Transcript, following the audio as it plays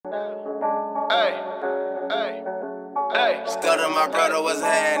Still to my brother, what's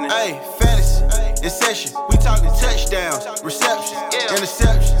happening? Hey, fantasy, it's session. We talking touchdowns, receptions,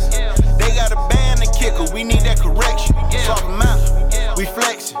 interceptions. They got a band and kicker, we need that correction. Swap them out, we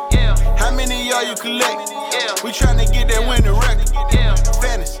flexing. How many of y'all you collect? We trying to get that winning record.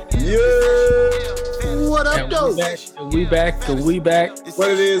 Fantasy. Yeah. What up, though? We back.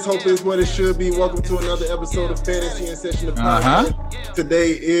 What it is, hope is what it should be. Welcome to another episode of Fantasy in Session of Podcast.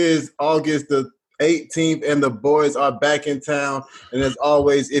 Today is August the 18th, and the boys are back in town. And as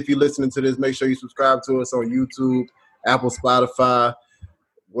always, if you're listening to this, make sure you subscribe to us on YouTube, Apple, Spotify.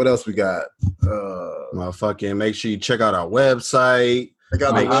 What else we got? Motherfucking make sure you check out our website. Make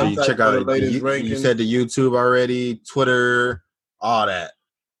sure you check out the latest ranking. You said the YouTube already, Twitter, all that.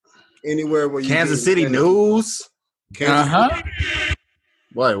 Anywhere where you Kansas City News. Kansas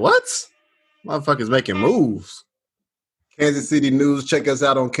Wait, what? Motherfuckers making moves. Kansas City News. Check us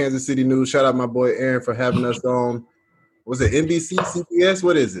out on Kansas City News. Shout out my boy Aaron for having us on. Was it NBC, CBS?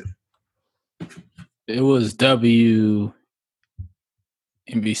 What is it? It was NBC,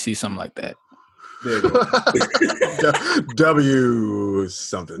 something like that. There you go. W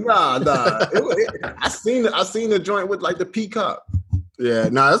something. Nah. I seen the joint with like the peacock. Yeah,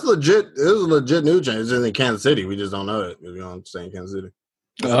 it's legit. It was a legit news channel. It's just in Kansas City. We just don't know it. You know what I'm saying? Kansas City.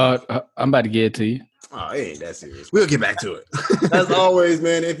 I'm about to get it to you. Oh, it ain't that serious. We'll get back to it. As always,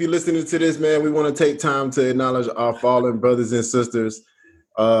 man, if you're listening to this, man, we want to take time to acknowledge our fallen brothers and sisters.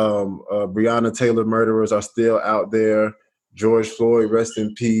 Breonna Taylor murderers are still out there. George Floyd, rest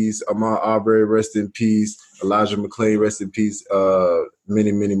in peace. Ahmaud Arbery, rest in peace. Elijah McClain, rest in peace.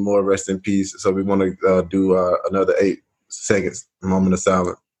 Many, many more, rest in peace. So we want to do another 8 seconds, moment of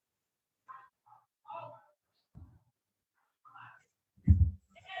silence.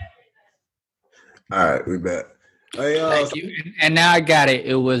 All right, we back. Hey, Thank you. And now I got it.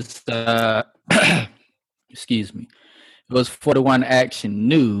 It was excuse me. It was 41 Action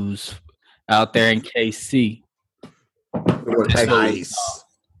News out there in KC.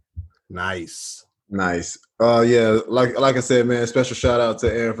 Nice. Yeah, like I said, man, special shout out to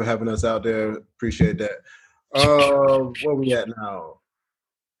Aaron for having us out there. Appreciate that. Where we at now?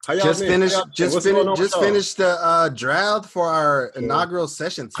 How y'all finished the draft for our inaugural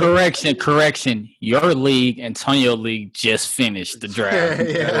session. Correction. Your league, Antonio League, just finished the draft.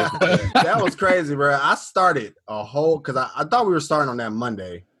 Yeah. That was crazy, bro. I started a whole because I thought we were starting on that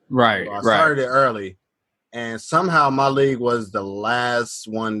Monday. Right. So I started it early, and somehow my league was the last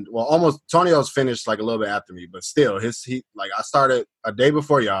one. Well, almost Antonio's finished like a little bit after me, but still, I started a day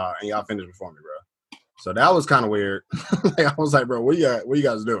before y'all, and y'all finished before me, bro. So that was kind of weird. I was like, bro, what you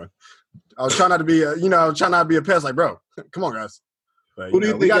guys doing? I was trying not to be, a pest. Like, bro, come on, guys. But, who do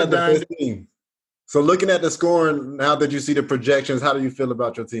you think got the best team? So looking at the scoring, now that you see the projections, how do you feel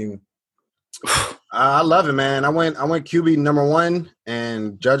about your team? I love it, man. I went QB number 1,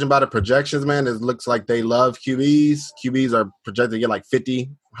 and judging by the projections, man, it looks like they love QBs. QBs are projected to get like 50,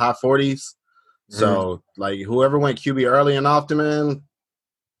 high 40s. So, like, whoever went QB early and often, man,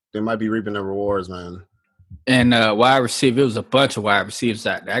 they might be reaping the rewards, man. And wide receiver, it was a bunch of wide receivers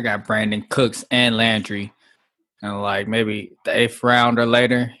out there. I got Brandon Cooks and Landry, and like maybe the 8th round or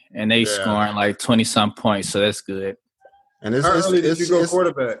later, and they scoring like 20-some points, so that's good. And how early did you go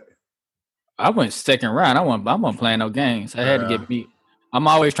quarterback? I went 2nd round. I wasn't playing no games. I had to get beat. I'm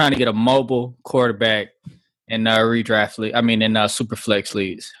always trying to get a mobile quarterback in redraft league. I mean, in super flex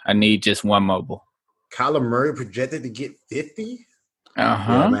leagues, I need just one mobile. Kyler Murray projected to get 50.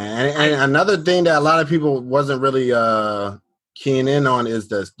 Yeah, man. And another thing that a lot of people wasn't really keying in on is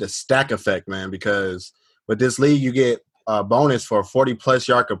the stack effect, man, because with this league you get a bonus for a 40-plus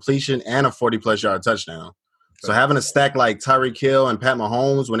yard completion and a 40-plus yard touchdown. So having a stack like Tyreek Hill and Pat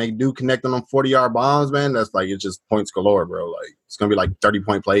Mahomes, when they do connect on them 40-yard bombs, man, that's like it's just points galore, bro. Like it's gonna be like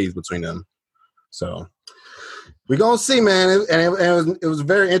 30-point plays between them. So we're gonna see, man. It was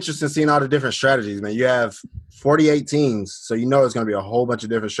very interesting seeing all the different strategies, man. You have 48 teams, so you know it's going to be a whole bunch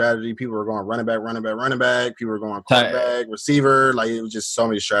of different strategy. People are going running back. People are going quarterback, receiver. Like, it was just so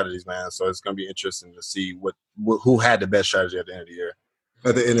many strategies, man. So it's going to be interesting to see who had the best strategy at the end of the year.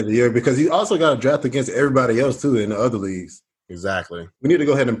 At the end of the year, because you also got to draft against everybody else, too, in the other leagues. Exactly. We need to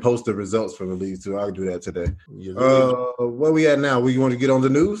go ahead and post the results from the leagues, too. I'll do that today. Where we at now? We want to get on the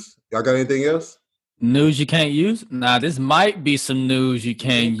news? Y'all got anything else? News you can't use? Nah, this might be some news you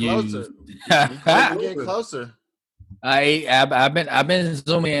can't use. Getting closer. I've been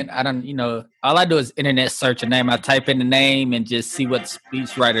zooming in. I don't, all I do is internet search a name. I type in the name and just see what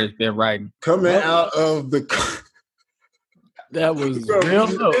speechwriter's been writing. Coming out of the That was real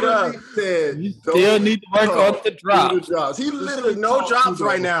low. You still need to work on the drops. He literally no drops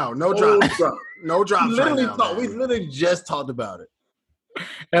right now. No drops. No drops right now, we literally just talked about it.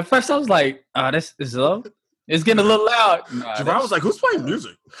 At first, I was like, "Oh, this is low. It's getting a little loud." Nah, Javon was like, "Who's playing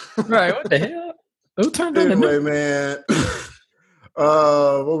music?" Right? What the hell? Who turned on the Anyway, news? man.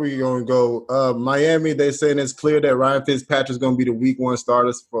 Where we gonna go? Miami. They saying it's clear that Ryan Fitzpatrick's gonna be the week one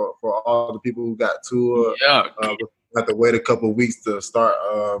starters for all the people who got Tua. Yeah. Have to wait a couple of weeks to start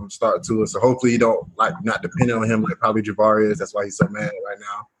Tua. So hopefully you don't not depending on him like probably Jabari is. That's why he's so mad right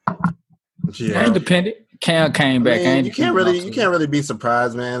now. Yeah. Independent. Cam came back. I mean, you can't really be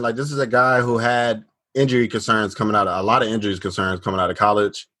surprised, man. Like this is a guy who had injury concerns coming out of a lot of injuries concerns coming out of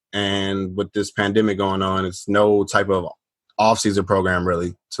college, and with this pandemic going on, it's no type of off-season program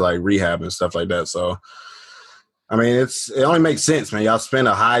really to like rehab and stuff like that. So, I mean, it only makes sense, man. Y'all spend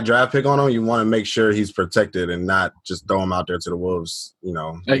a high draft pick on him. You want to make sure he's protected and not just throw him out there to the Wolves,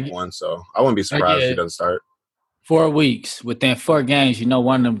 week one. So I wouldn't be surprised if he doesn't start. 4 weeks within 4 games,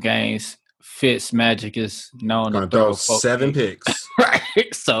 one of them games, Fitz Magic is known to throw 7 picks. Right.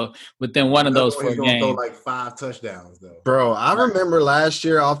 So within one of those 4 he's gonna games, throw like 5 touchdowns though. Bro, I remember last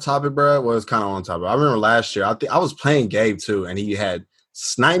year off topic, bro. Well, it's kind of on topic. I remember last year. I was playing Gabe too, and he had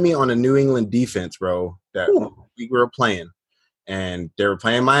sniped me on the New England defense, bro. That we were playing, and they were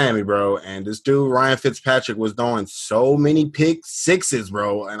playing Miami, bro. And this dude Ryan Fitzpatrick was throwing so many pick sixes,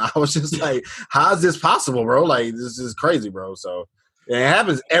 bro. And I was just like, "How is this possible, bro? Like this is crazy, bro." So. It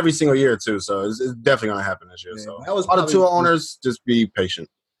happens every single year too, so it's definitely gonna happen this year. So that was all the Tua owners, just be patient.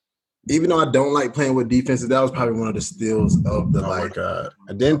 Even though I don't like playing with defenses, that was probably one of the steals of the my god!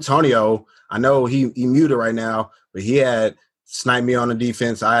 And then Antonio, I know he muted right now, but he had sniped me on the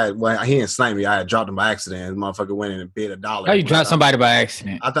defense. He didn't snipe me. I had dropped him by accident. The motherfucker went in and bid $1. How you dropped somebody by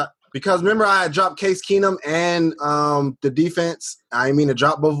accident? I thought because remember I had dropped Case Keenum and the defense. I didn't mean to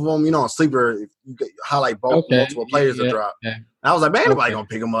drop both of them. On Sleeper, you highlight multiple players to drop. Yeah. I was like, man, nobody gonna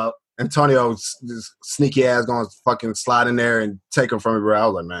pick him up. Antonio's this sneaky ass gonna fucking slide in there and take him from me, bro. I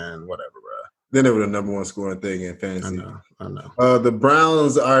was like, man, whatever, bro. Then they were the number one scoring thing in fantasy. I know. The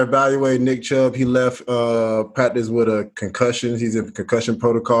Browns are evaluating Nick Chubb. He left practice with a concussion. He's in concussion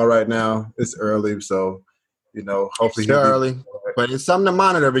protocol right now. It's early, so hopefully it's early. But it's something to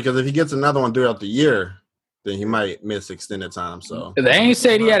monitor because if he gets another one throughout the year, then he might miss extended time. So they ain't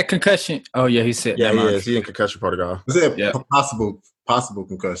said he had a concussion. Oh yeah, he said. Yeah, he is. He's in concussion protocol. It's possible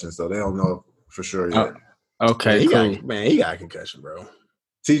concussion, so they don't know for sure yet. Okay, he got a concussion, bro.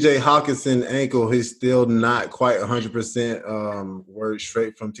 TJ Hawkinson ankle. He's still not quite 100%. Word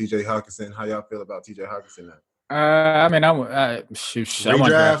straight from TJ Hawkinson. How y'all feel about TJ Hawkinson now? I mean, I want to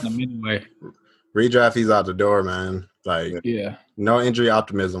draft him anyway. Redraft, he's out the door, man. Like, no injury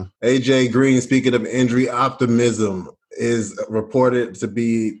optimism. AJ Green, speaking of injury optimism, is reported to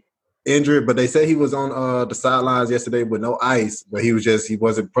be injured, but they say he was on the sidelines yesterday with no ice, but he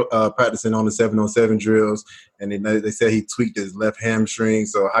wasn't practicing on the 7-on-7 drills, and they said he tweaked his left hamstring.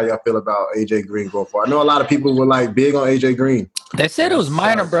 So how y'all feel about AJ Green going forward? I know a lot of people were like big on AJ Green. They said it was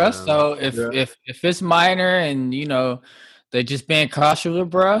minor, bro. So if it's minor and they just being cautious with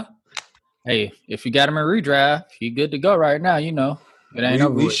bro. Hey, if you got him in redraft, he good to go right now. It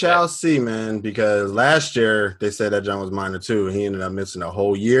ain't we shall see, man. Because last year they said that John was minor too, and he ended up missing a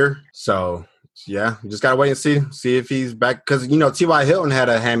whole year. So yeah, you just gotta wait and see if he's back. Because T.Y. Hilton had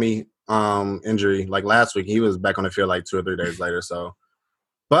a hammy injury like last week. He was back on the field like 2 or 3 days later. So,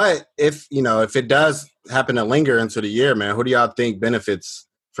 but if it does happen to linger into the year, man, who do y'all think benefits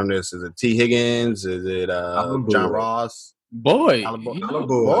from this? Is it T. Higgins? Is it John Ross? Boy,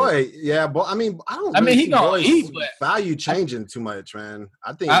 yeah, boy. I mean, he gonna eat, but value changing too much, man.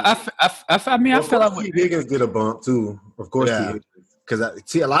 I think. I feel like T. Higgins did a bump too. Of course, yeah. Because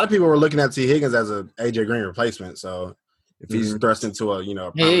a lot of people were looking at T. Higgins as a AJ Green replacement. So if he's thrust into a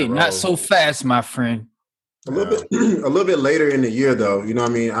not so fast, my friend. A little bit later in the year, though. You know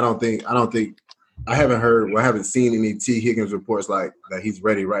what I mean? I don't think. I haven't seen any T. Higgins reports like that he's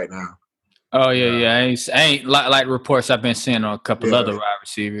ready right now. Oh yeah. I ain't like reports I've been seeing on a couple other wide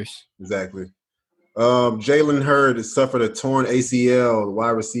receivers. Exactly. Jalen Hurd suffered a torn ACL, the wide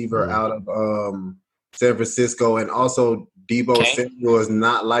receiver out of San Francisco, and also Deebo Samuel is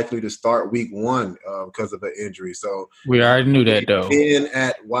not likely to start week 1 because of an injury. So we already knew that, though. In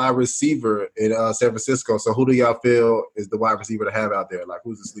at wide receiver in San Francisco. So who do y'all feel is the wide receiver to have out there? Like,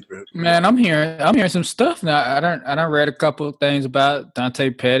 who's the sleeper? Man, I'm hearing some stuff now. I done read a couple of things about Dante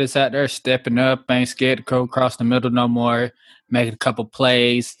Pettis out there stepping up, ain't scared to go across the middle no more, making a couple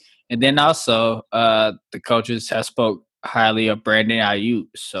plays, and then also the coaches have spoke highly of Brandon Ayuk.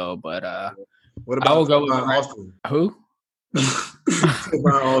 So, but what about I will go with Austin? Who?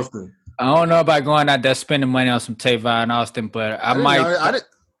 Tavon Austin. I don't know about going out there spending money on some Tavon Austin, but I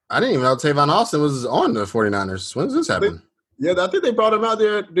I didn't even know Tavon Austin was on the 49ers. When does this happen? Yeah, I think they brought him out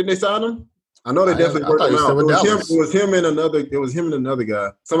there. Didn't they sign him? I know they definitely worked him out. It was him and another guy.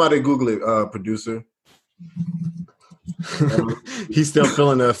 Somebody Google it, producer. He's still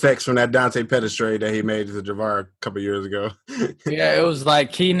feeling the effects from that Dante Pettis trade that he made to Javar a couple years ago. Yeah, it was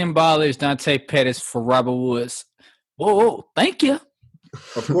like Keenan Ballage, Dante Pettis for Robert Woods. Whoa, thank you.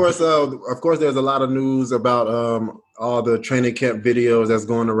 Of course, there's a lot of news about all the training camp videos that's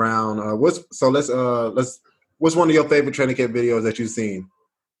going around. What's one of your favorite training camp videos that you've seen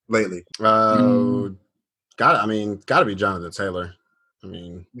lately? Gotta be Jonathan Taylor. I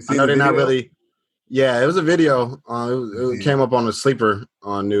mean, I know they're not really. Yeah, it was a video. It came up on the Sleeper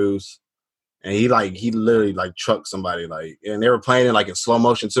on news, and he literally trucked somebody and they were playing it in slow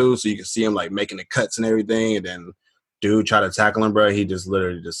motion too, so you could see him making the cuts and everything, and then dude tried to tackle him, bro. He just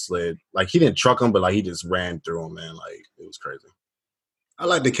literally just slid. He didn't truck him, but he just ran through him, man. It was crazy. I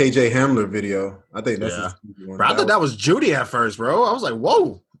like the KJ Hamler video. I think that's bro, I thought that was Judy at first, bro. I was like,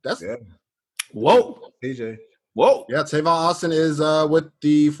 whoa, whoa, KJ, whoa. Yeah, Tavon Austin is with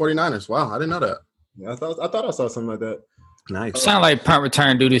the 49ers. Wow, I didn't know that. Yeah, I thought I saw something like that. Nice. Sound like punt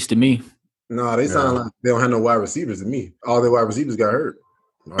return do this to me. No, they sound like they don't have no wide receivers to me. All their wide receivers got hurt.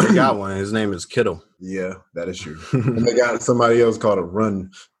 Oh, they got one. His name is Kittle. Yeah, that is true. And they got somebody else called a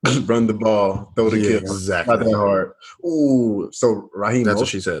run the ball, throw the Kittle. Exactly. Not that hard. Ooh, so Raheem. That's what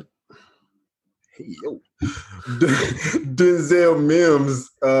she said. Hey, yo. Denzel Mims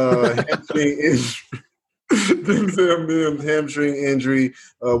hamstring injury. Denzel Mims hamstring injury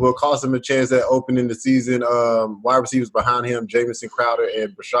will cost him a chance at opening the season. Wide receivers behind him, Jamison Crowder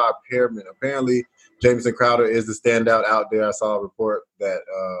and Brashad Perriman. Apparently, Jamison Crowder is the standout out there. I saw a report that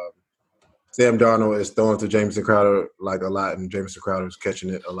Sam Darnold is throwing to Jamison Crowder a lot, and Jamison Crowder is catching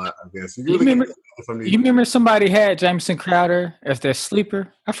it a lot, I guess. You remember somebody had Jamison Crowder as their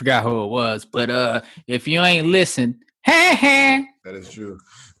sleeper? I forgot who it was, but if you ain't listened, that is true.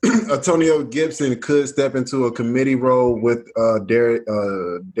 Antonio Gibson could step into a committee role with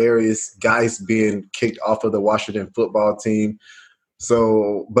Darius Geis being kicked off of the Washington football team.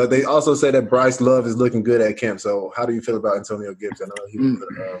 So, but they also say that Bryce Love is looking good at camp. So, how do you feel about Antonio Gibson? I know he was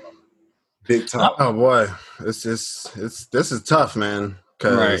big time. Oh boy, this is tough, man.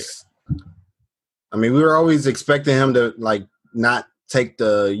 Because I mean, we were always expecting him to not take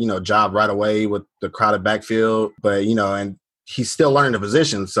the job right away with the crowded backfield, but and he's still learning the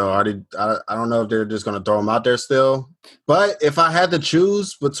position. So I don't know if they're just going to throw him out there still. But if I had to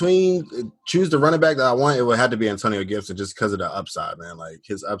choose the running back that I want, it would have to be Antonio Gibson just because of the upside, man.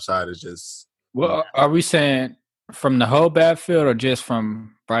 His upside is just. Well, are we saying from the whole backfield or just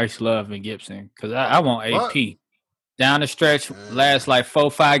from Bryce Love and Gibson? Because I want AP. What? Down the stretch, last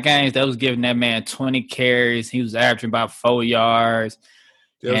 4-5 games, that was giving that man 20 carries. He was averaging about 4 yards.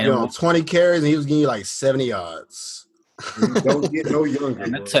 They was giving 20 carries, and he was giving you 70 yards. Don't get no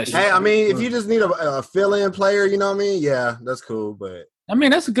younger. Hey, I mean, if you just need a fill-in player, you know what I mean? Yeah, that's cool. But I mean,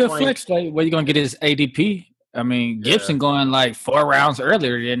 that's a good flex where you're going to get his ADP. I mean, Gibson going 4 rounds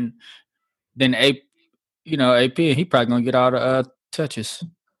earlier than AP, AP, and he probably going to get all the touches.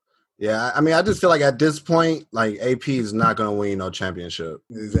 Yeah, I mean, I just feel like at this point, AP is not going to win no championship.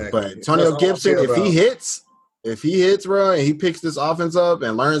 Exactly. But Antonio Gibson, if he hits, bro, and he picks this offense up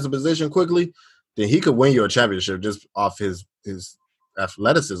and learns the position quickly, then he could win you a championship just off his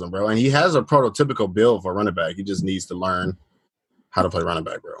athleticism, bro. And he has a prototypical build for running back. He just needs to learn how to play running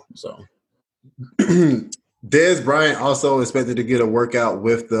back, bro. So, Dez Bryant also expected to get a workout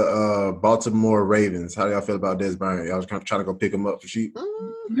with the Baltimore Ravens. How do y'all feel about Dez Bryant? Y'all was trying to go pick him up for cheap?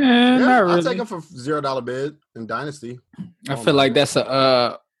 Yeah, not really. I'll take him for $0 bid in Dynasty. I feel like that's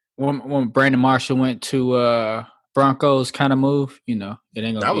when Brandon Marshall went to Broncos kind of move. It ain't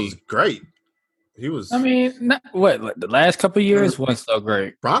gonna that was great. He was. I mean, the last couple of years wasn't so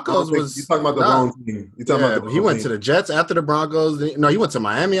great. Broncos was. You talking about the wrong team? You talking about he went to the Jets after the Broncos. No, he went to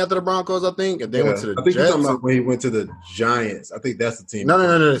Miami after the Broncos, I think, and then went to the Jets. I think you're talking about when he went to the Giants. I think that's the team. No,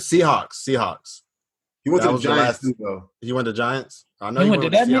 the Seahawks. He went to the Giants too, though. He went to Giants. I know he went to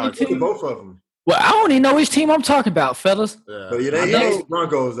that many teams. Both of them. Well, I don't even know which team I'm talking about, fellas. Yeah, but it ain't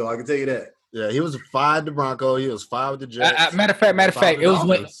Broncos though. I can tell you that. Yeah, he was 5 to Broncos. He was 5 with the Jets. Matter of fact, it was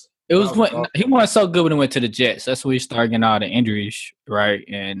when he wasn't so good when he went to the Jets. That's when he started getting all the injuries, right?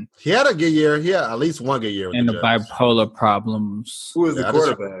 And he had a good year. He had at least one good year with and the bipolar problems. Who was the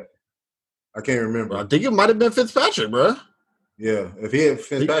quarterback? I can't remember. I think it might have been Fitzpatrick, bro. Yeah, if he had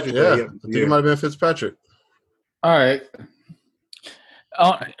Fitzpatrick, I think it might have been Fitzpatrick. All right.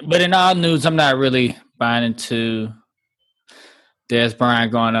 But in all news, I'm not really buying into Dez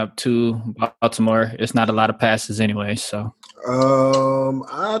Bryant going up to Baltimore. It's not a lot of passes anyway, so.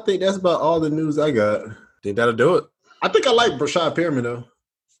 I think that's about all the news I got. Think that'll do it. I think I like Brashad Perriman though.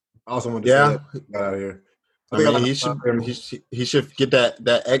 I also want to say that got out of here. I mean, he should get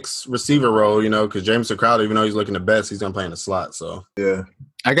that X receiver role, because Jameson Crowder, even though he's looking the best, he's gonna play in the slot. So yeah,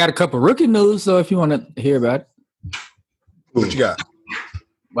 I got a couple rookie news. So if you want to hear about it, what you got?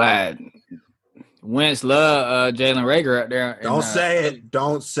 But Wentz love Jalen Reagor out there. Don't say it.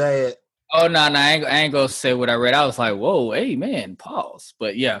 Don't say it. Oh no, I ain't gonna say what I read. I was like, whoa, hey man, pause.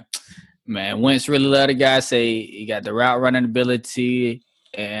 But yeah, man, Wentz really love the guy. Say he got the route running ability.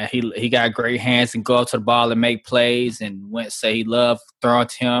 And he got great hands and go up to the ball and make plays. And Wentz say he loved throwing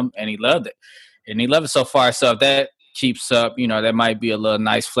to him, and he loved it. And he loved it so far. So if that keeps up, that might be a little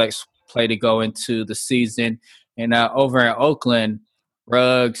nice flex play to go into the season. And over in Oakland,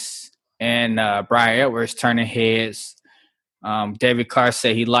 Ruggs and Brian Edwards turning heads. David Carr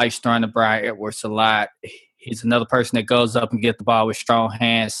said he likes throwing to Brian Edwards a lot. He's another person that goes up and get the ball with strong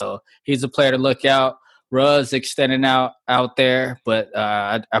hands. So he's a player to look out. Ruggs extending out there, but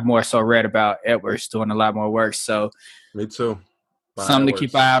I've more so read about Edwards doing a lot more work. So, me too. Something to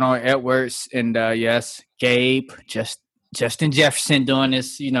keep an eye out on Edwards. And yes, Gabe, Justin Jefferson doing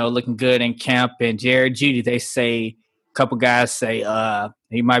this, looking good in camp. And Jared Judy, they say, a couple guys say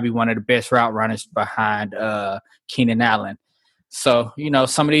he might be one of the best route runners behind Keenan Allen. So,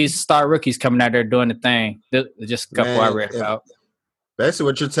 some of these star rookies coming out there doing the thing. Just a couple I read about. Basically,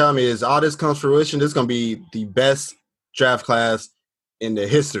 what you're telling me is all this comes to fruition. This is going to be the best draft class in the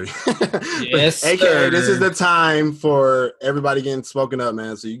history. Yes, AKA, this is the time for everybody getting spoken up,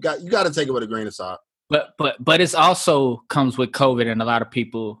 man. So you got to take it with a grain of salt. But it's also comes with COVID and a lot of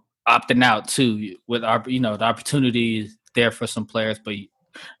people opting out too. With our, the opportunity is there for some players. But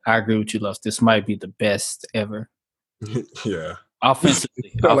I agree with you, Los. This might be the best ever. Yeah,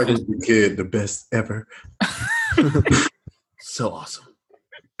 offensively. Like a kid, the best ever. So awesome.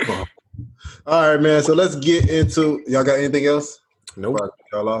 All right, man. So let's get into. Y'all got anything else? Nope.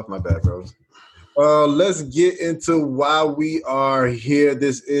 Y'all off? My bad, bros. Let's get into why we are here.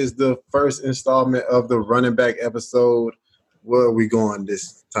 This is the first installment of the running back episode. Where are we going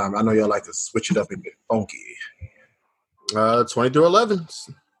this time? I know y'all like to switch it up and get funky. 20 through 11.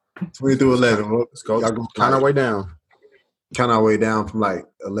 20 through 11. Let's go. Kind of way down. Kind of way down from like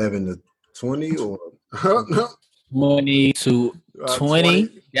 11 to 20 or? 20 to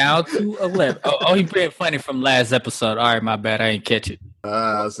 20 down to 11. Oh, he pretty funny from last episode. All right, my bad. I ain't catch it.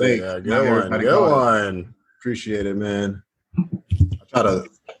 I see. Good one. Appreciate it, man. I try to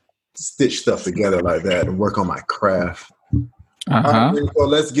stitch stuff together like that and work on my craft. Uh-huh. So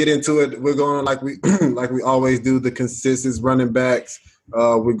let's get into it. We're going like we always do, the consensus running backs.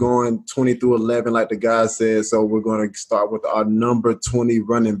 We're going 20 through 11 like the guy said. So we're going to start with our number 20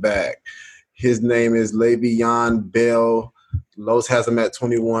 running back. His name is Le'Veon Bell. Los has him at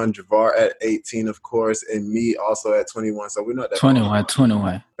 21, Javar at 18, of course, and me also at 21. So we're not that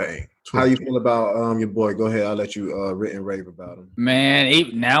 21. Bang. How you feel about your boy? Go ahead. I'll let you rant and rave about him. Man,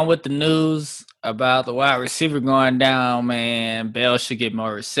 even now with the news about the wide receiver going down, man, Bell should get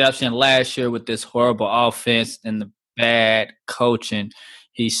more reception. Last year with this horrible offense and the bad coaching,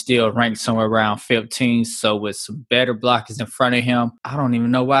 he still ranked somewhere around 15. So with some better blockers in front of him, I don't even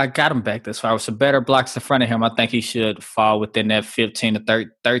know why I got him back this far. With some better blocks in front of him, I think he should fall within that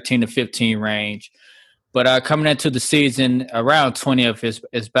 13 to 15 range. But coming into the season, around 20th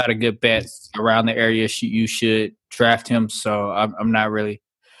is about a good bet around the area you should draft him. So I'm not really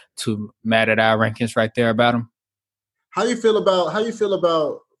too mad at our rankings right there about him. How you feel about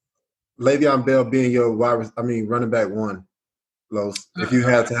Le'Veon Bell being your running back one? Los, if you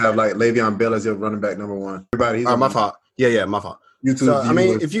had to have like Le'Veon Bell as your running back number one, everybody. My fault. Yeah, my fault. So I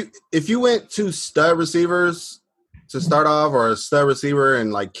mean, if you went to stud receivers to start off, or a stud receiver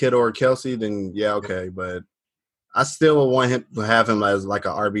and like Kittle or Kelsey, then yeah, okay. But I still would want him to have him as like a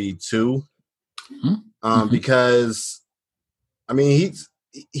RB2, because I mean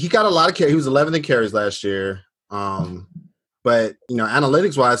he got a lot of carries. He was 11th in carries last year. But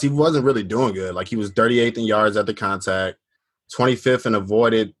analytics wise, he wasn't really doing good. Like he was 38th in yards at the contact, 25th in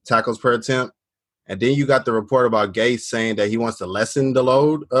avoided tackles per attempt. And then you got the report about Gase saying that he wants to lessen the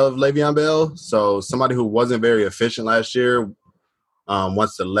load of Le'Veon Bell. So somebody who wasn't very efficient last year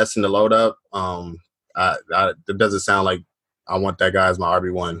wants to lessen the load up. It doesn't sound like I want that guy as my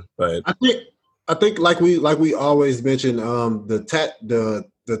RB1. But I think like we always mention,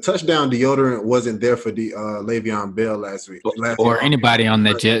 the touchdown deodorant wasn't there for the Le'Veon Bell last week. Or anybody on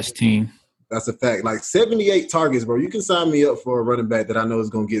the Jets team. That's a fact. Like 78 targets, bro. You can sign me up for a running back that I know is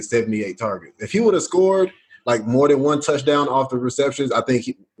going to get 78 targets. If he would have scored like more than one touchdown off the receptions, I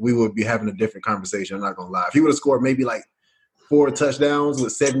think we would be having a different conversation. I'm not going to lie. If he would have scored maybe like 4 touchdowns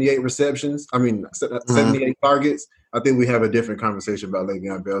with 78 receptions. 78 targets. I think we have a different conversation about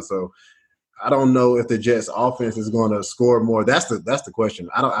Le'Veon Bell. So I don't know if the Jets offense is going to score more. That's the question.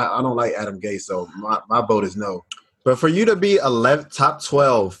 I don't like Adam Gase, so my vote is no. But for you to be top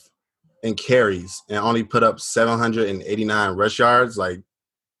 12 in carries and only put up 789 rush yards, like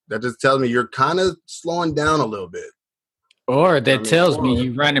that just tells me you're kind of slowing down a little bit. Or that tells me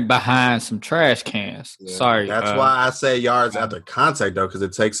you're running behind some trash cans. Yeah. Sorry. That's why I say yards after contact, though, because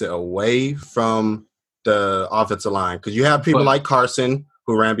it takes it away from the offensive line. Because you have people like Carson,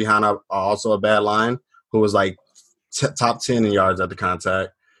 who ran behind also a bad line, who was like top 10 in yards after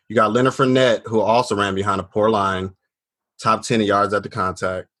contact. You got Leonard Fournette, who also ran behind a poor line, top 10 in yards after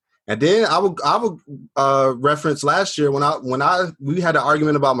contact. And then I would reference last year when we had an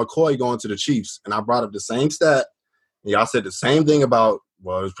argument about McCoy going to the Chiefs, and I brought up the same stat. And y'all said the same thing about,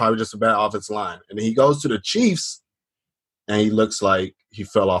 well, it was probably just a bad offensive line. And then he goes to the Chiefs, and he looks like he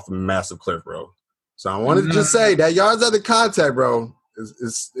fell off a massive cliff, bro. So I wanted to just say that yards after contact, bro,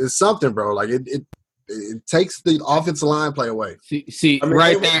 is something, bro. Like it takes the offensive line play away. See, I mean,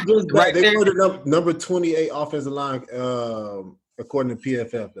 right there. They were the number 28 offensive line according to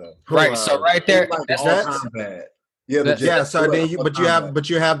PFF, though. Right. So right there, like that's bad. Yeah, So then you have the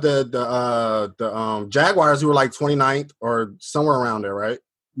Jaguars who were like 29th or somewhere around there, right?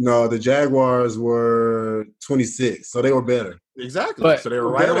 No, the Jaguars were 26, so they were better. Exactly. So they were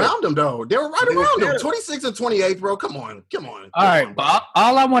right around them, though. They were right around them. 26 and 28, bro. Come on. All right, but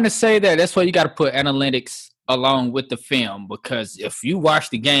all I want to say that's why you got to put analytics along with the film, because if you watch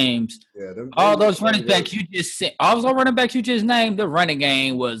the games, all those running backs you just named, the running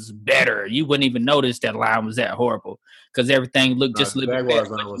game was better. You wouldn't even notice that line was that horrible because everything looked just a little bit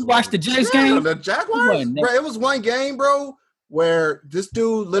better. You watch the Jags game? The Jaguars? Bro, it was one game, bro, where this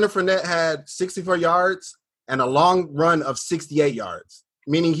dude, Leonard Fournette, had 64 yards and a long run of 68 yards,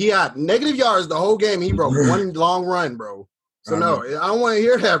 meaning he had negative yards the whole game. He broke one long run, bro. So, no, I don't want to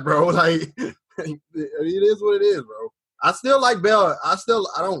hear that, bro. Like, it is what it is, bro. I still like Bell. I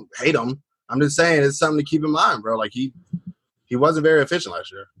don't hate him. I'm just saying it's something to keep in mind, bro. Like, he wasn't very efficient last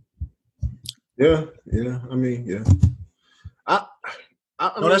year. Yeah. I mean, yeah. No,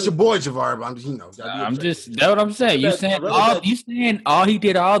 that's your boy, Javar. But that's what I'm saying. You saying all he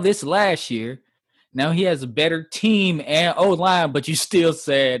did all this last year. Now he has a better team and O-line, but you still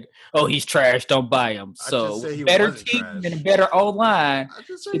said, "Oh, he's trash. Don't buy him." So better team and a better O-line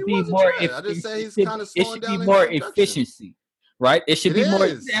should be more. It should be more efficiency, right? It should be more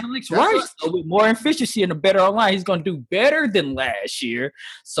analytics, right? So with more efficiency and a better O-line, he's going to do better than last year.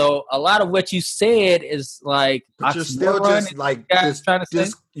 So a lot of what you said is like, but you're still just like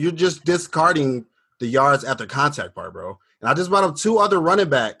you're just discarding the yards after contact part, bro. And I just brought up 2 other running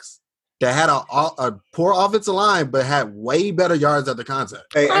backs that had a poor offensive line, but had way better yards at the contact.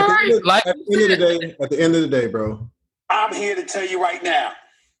 Hey, at the end of the day, bro. I'm here to tell you right now,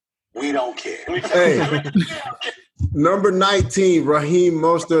 we don't care. Hey, number 19, Raheem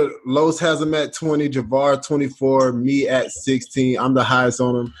Mostert. Los has him at 20, Javar 24, me at 16. I'm the highest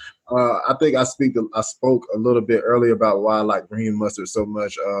on him. I think I spoke a little bit earlier about why I like Raheem Mostert so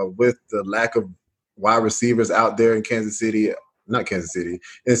much. With the lack of wide receivers out there in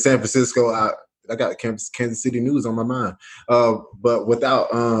in San Francisco. I got Kansas City news on my mind. But without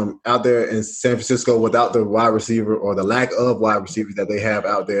out there in San Francisco, without the wide receiver or the lack of wide receivers that they have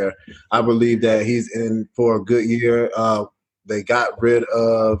out there, I believe that he's in for a good year. They got rid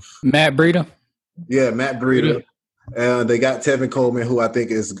of Matt Breida. Yeah, Matt Breida. And they got Tevin Coleman, who I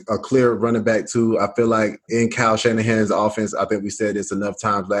think is a clear running back too. I feel like in Kyle Shanahan's offense, I think we said this enough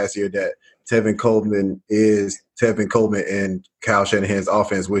times last year that Tevin Coleman is Tevin Coleman in Kyle Shanahan's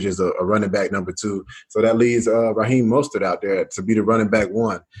offense, which is a running back number 2. So that leaves Raheem Mostert out there to be the running back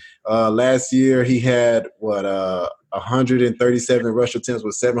 1. Last year he had 137 rush attempts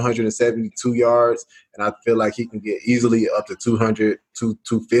with 772 yards, and I feel like he can get easily up to 200 to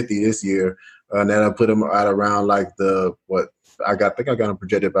 250 this year. And then I put him at around like I think I got him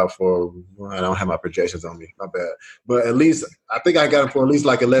projected about I don't have my projections on me. My bad. But at least I think I got him for at least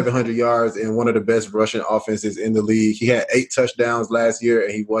like 1,100 yards and one of the best rushing offenses in the league. He had 8 touchdowns last year,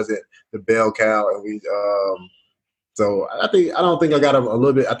 and he wasn't the bell cow. And so I don't think I got him a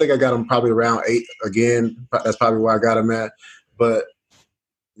little bit. I think I got him probably around 8 again. That's probably where I got him at. But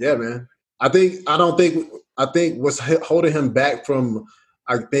yeah, man. I think what's holding him back from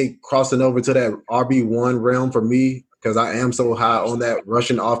crossing over to that RB1 realm for me, because I am so high on that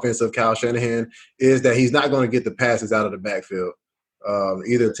rushing offense of Kyle Shanahan, is that he's not going to get the passes out of the backfield.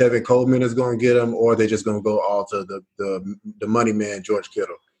 Either Tevin Coleman is going to get them, or they're just going to go all to the money man, George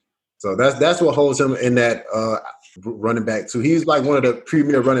Kittle. So that's what holds him in that running back too. He's like one of the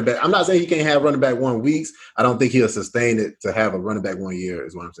premier running back. I'm not saying he can't have running back 1 weeks. I don't think he'll sustain it to have a running back 1 year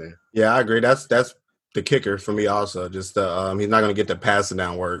is what I'm saying. Yeah, I agree. That's the kicker for me also. Just he's not going to get the passing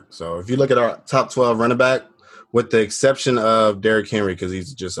down work. So if you look at our top 12 running back, with the exception of Derrick Henry, because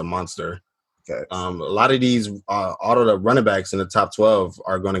he's just a monster. Okay. A lot of these all of the running backs in the top 12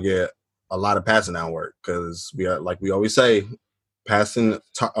 are going to get a lot of passing down work because we are, like we always say, passing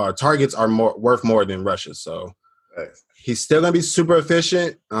targets are worth more than rushes. So he's still going to be super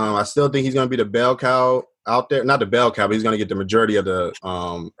efficient. I still think he's going to be the bell cow out there. Not the bell cow, but he's going to get the majority of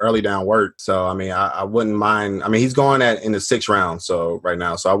the early down work. So, I mean, I wouldn't mind. I mean, he's going in the 6th round right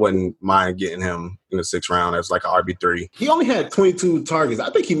now. So I wouldn't mind getting him in the 6th round as like an RB3. He only had 22 targets.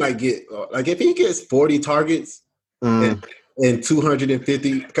 I think he might get, like, if he gets 40 targets and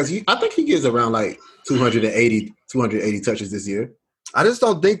 250, because I think he gets around like 280 touches this year. I just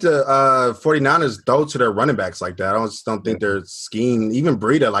don't think the 49ers throw to their running backs like that. I just don't think their scheme, even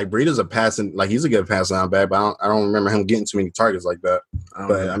Breida's a passing, like he's a good passing down back, but I don't remember him getting too many targets like that.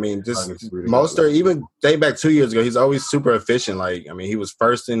 But I mean, just Mostert, even dating back 2 years ago, he's always super efficient. Like, I mean, he was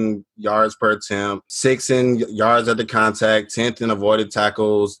 1st in yards per attempt, 6th in yards at the contact, 10th in avoided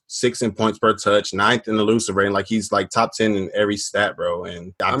tackles, 6th in points per touch, 9th in elusive rating. Like, he's like top 10 in every stat, bro.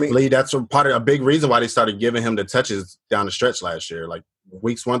 And I believe that's a big reason why they started giving him the touches down the stretch last year. Like,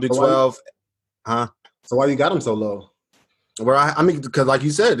 weeks 1 through 12, So why you got him so low? Well, I mean, because like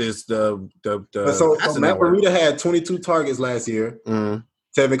you said, it's the so Matt Breida had 22 targets last year. Mm-hmm.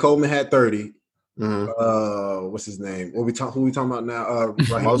 Tevin Coleman had 30. Mm-hmm. What's his name? Who we talking about now?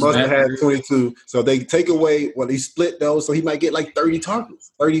 Mostert had 22. So they take away. Well, he split those, so he might get like 30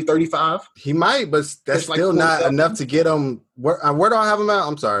 targets, 30, 35. He might, but that's still like not enough to get him. Where do I have him at?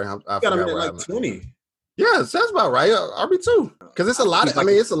 I'm sorry, I got him at like 20. Yeah, that's about right. RB2, because it's a lot.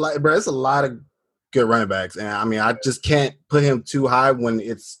 It's a lot, bro. It's a lot of good running backs, and I mean, I just can't put him too high when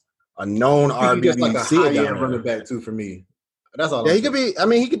it's a known RB. He's like a high-end running back too for me. That's all. Yeah, he could be. I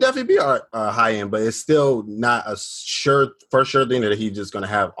mean, he could definitely be a high end, but it's still not a sure thing that he's just going to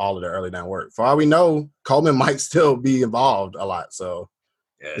have all of the early down work. For all we know, Coleman might still be involved a lot. So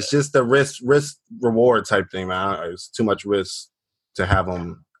it's just the risk reward type thing, man. It's too much risk to have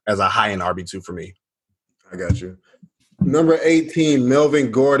him as a high end RB2 for me. I got you. Number 18, Melvin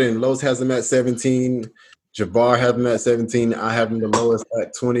Gordon. Lowe's has him at 17. Jabbar has him at 17. I have him the lowest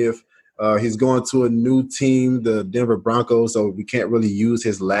at 20th. He's going to a new team, the Denver Broncos, so we can't really use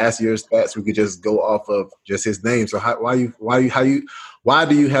his last year's stats. We could just go off of just his name. So why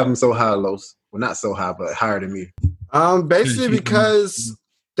do you have him so high, Los? Well, not so high, but higher than me. Basically because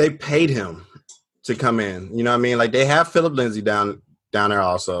they paid him to come in. You know what I mean? Like, they have Philip Lindsay down there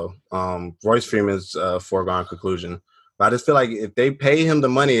also. Royce Freeman's foregone conclusion. But I just feel like if they pay him the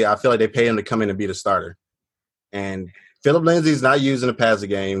money, I feel like they pay him to come in and be the starter. And Philip Lindsay's not using the passing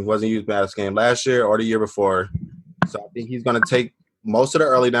game. Wasn't used in the passing game last year or the year before. So I think he's going to take most of the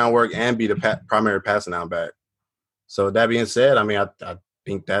early down work and be the primary passing down back. So that being said, I mean, I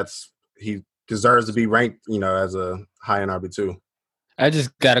think he deserves to be ranked, as a high-end RB2. I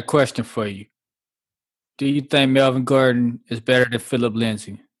just got a question for you. Do you think Melvin Gordon is better than Philip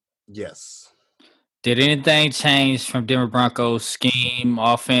Lindsay? Yes. Did anything change from Denver Broncos scheme,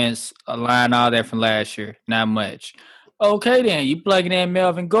 offense, line, all that from last year? Not much. Okay, then. You plugging in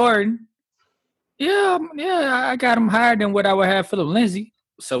Melvin Gordon. Yeah, I got him higher than what I would have Philip Lindsay.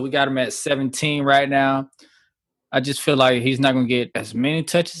 So we got him at 17 right now. I just feel like he's not going to get as many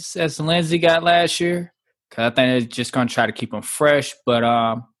touches as Lindsay got last year because I think they're just going to try to keep him fresh. But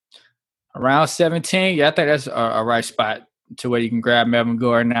around 17, I think that's a right spot to where you can grab Melvin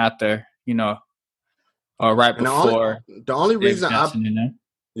Gordon out there, right before. The only reason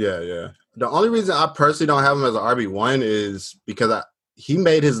the only reason I personally don't have him as an RB1 is because he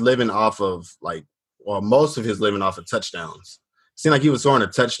made his living off of most of his living off of touchdowns. It seemed like he was scoring a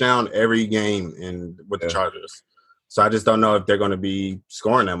touchdown every game with the Chargers. So I just don't know if they're going to be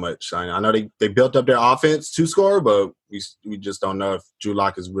scoring that much. I know they built up their offense to score, but we just don't know if Drew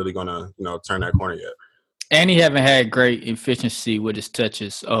Lock is really going to turn that corner yet. And he haven't had great efficiency with his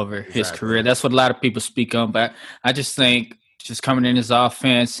touches over his career. That's what a lot of people speak on. But I just think just coming in his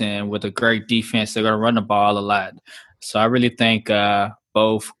offense and with a great defense, they're going to run the ball a lot. So I really think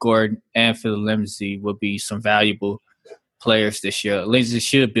both Gordon and Philip Lindsay will be some valuable players this year. Lindsay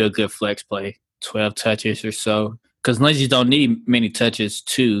should be a good flex play, 12 touches or so, because Lindsay don't need many touches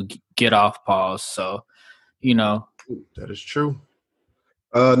to get off balls. So, That is true.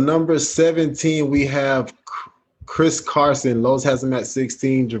 Number 17, we have Chris Carson. Lowe's has him at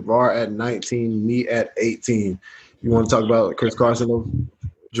 16, Jabbar at 19, me at 18. You want to talk about Chris Carson, Lowe's?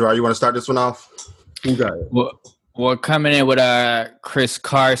 Gerard, you want to start this one off? Who got it? Well, coming in with Chris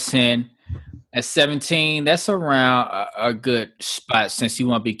Carson at 17, that's around a good spot since he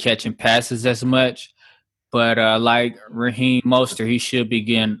won't be catching passes as much. But like Raheem Mostert, he should be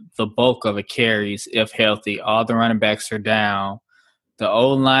getting the bulk of the carries if healthy. All the running backs are down. The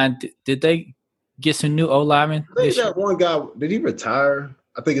O-line, did they get some new O-linemen? I think that one guy, did he retire?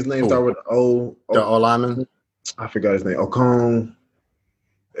 I think his name started with O. The O-lineman? I forgot his name. Ocon.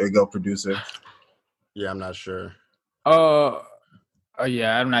 There you go, producer. Yeah, I'm not sure. Oh,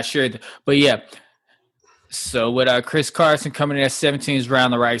 yeah, I'm not sure. But, yeah. So, with Chris Carson coming in at 17 is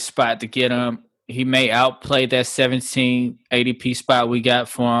around the right spot to get him. He may outplay that 17 ADP spot we got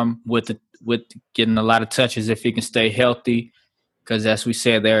for him with getting a lot of touches if he can stay healthy. Because as we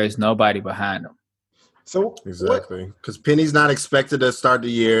said, there is nobody behind him. So exactly, because Penny's not expected to start the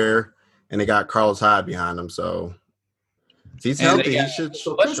year, and they got Carlos Hyde behind him. So if he's healthy, he should.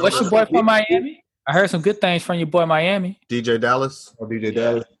 What's your boy from Miami? I heard some good things from your boy Miami. DJ Dallas. Oh, DJ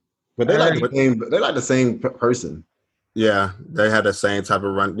Dallas. But they like the same person. Yeah, they had the same type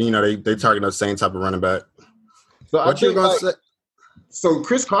of run. You know, they target the same type of running back. So what you gonna say? So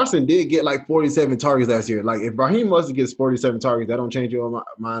Chris Carson did get like 47 targets last year. Like if Raheem Mostert gets 47 targets, that don't change your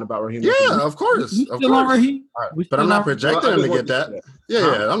mind about Raheem Mostert? Yeah, of course. Right. But I'm not projecting him to get that.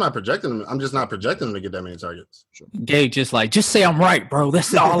 Yeah, I'm not projecting him. I'm just not projecting him to get that many targets. Gabe just say I'm right, bro.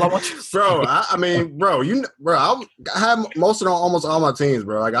 That's all I want you to say. Bro, I mean, bro, I have Mostert on almost all my teams,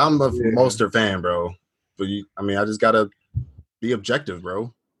 bro. Like I'm a Mostert fan, bro. But I just gotta be objective,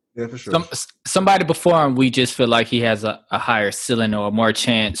 bro. Yeah, for sure. Somebody before him, we just feel like he has a higher ceiling or more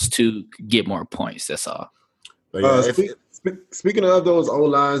chance to get more points. That's all. But yeah, speaking of those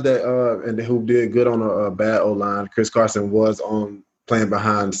O-lines that and who did good on a bad O-line, Chris Carson was playing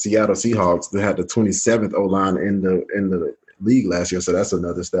behind Seattle Seahawks. They had the 27th O-line in the league last year, so that's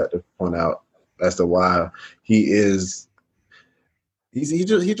another stat to point out as to why he is. He's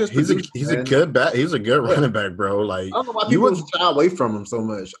a good back. He's a good running back, bro. Like I don't know why people shy away from him so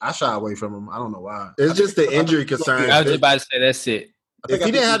much. I shy away from him. I don't know why. It's just the injury concerns. I was just about to say that's it. If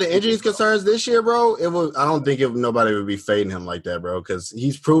he didn't have the injuries concerns this year, bro, I don't think nobody would be fading him like that, bro. Because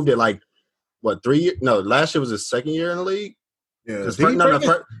he's proved it. Like what 3 years? No, last year was his second year in the league. Yeah.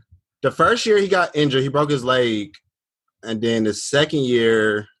 The first year he got injured, he broke his leg, and then the second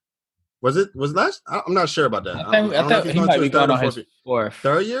year. Was last? I'm not sure about that. I thought he might be going on his fourth.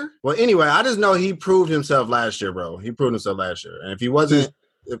 Third year? Well, anyway, I just know he proved himself last year, bro. He proved himself last year. And if he wasn't,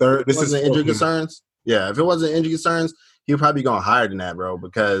 if it wasn't injury concerns, he would probably be going higher than that, bro,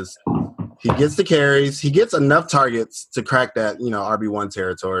 because he gets the carries. He gets enough targets to crack that, RB1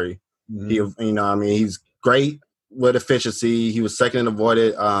 territory. Mm-hmm. He's great with efficiency. He was second in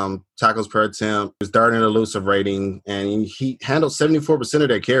avoided tackles per attempt. He was third in elusive rating, and he handled 74% of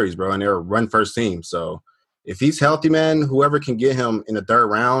their carries, bro, and they're a run-first team. So if he's healthy, man, whoever can get him in the third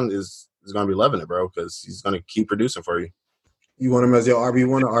round is going to be loving it, bro, because he's going to keep producing for you. You want him as your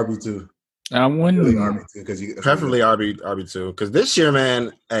RB1 or RB2? I wouldn't. Really RB2, preferably RB2. Because this year,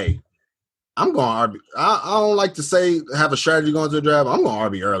 man, hey, I'm going RB. I don't like to say have a strategy going to the draft. I'm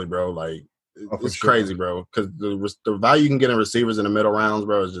going RB early, bro. Like, it's crazy, bro, because the value you can get in receivers in the middle rounds,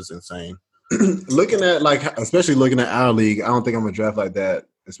 bro, is just insane. Especially looking at our league, I don't think I'm going to draft like that,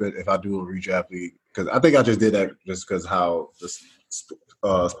 especially if I do a redraft league, because I think I just did that just because how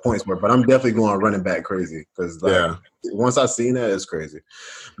the points were. But I'm definitely going running back crazy because once I seen that, it's crazy.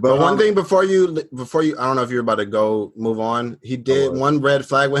 But one thing before you, I don't know if you're about to move on. He did one red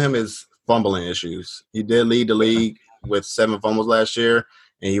flag with him is fumbling issues. He did lead the league with 7 fumbles last year.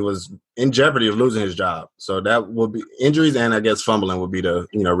 And he was in jeopardy of losing his job. So that will be injuries, and I guess fumbling would be the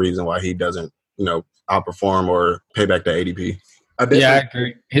reason why he doesn't outperform or pay back the ADP. I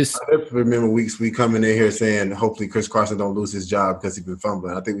agree. I remember weeks we coming in here saying hopefully Chris Carson don't lose his job because he's been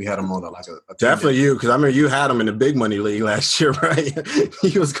fumbling. I think we had him on a definitely you, because I remember you had him in the big money league last year, right?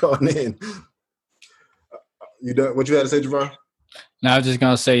 He was going in. You done? What you had to say, Javon? No, I was just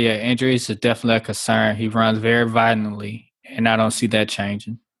gonna say, injuries are definitely a concern. He runs very violently. And I don't see that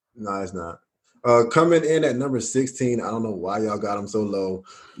changing. No, it's not. Coming in at number 16, I don't know why y'all got him so low.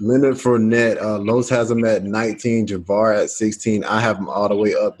 Leonard Fournette, Los has him at 19, Jabbar at 16. I have him all the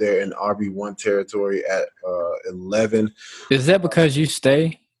way up there in RB1 territory at 11. Is that because you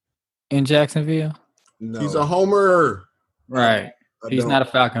stay in Jacksonville? No. He's a homer. Right. He's not a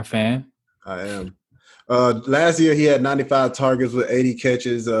Falcon fan. I am. Last year, he had 95 targets with 80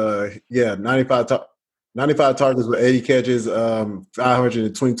 catches. 95 targets. 95 targets with 80 catches,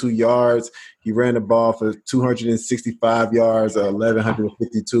 522 yards. He ran the ball for 265 yards,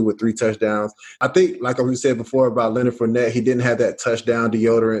 1,152 with 3 touchdowns. I think, like we said before about Leonard Fournette, he didn't have that touchdown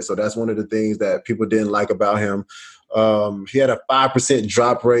deodorant, so that's one of the things that people didn't like about him. He had a 5%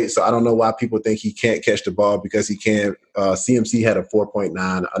 drop rate, so I don't know why people think he can't catch the ball because he can. CMC had a 4.9.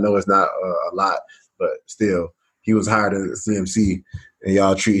 I know it's not a lot, but still, he was higher than CMC. And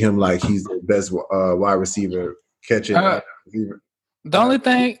y'all treat him like he's the best wide receiver catching. The only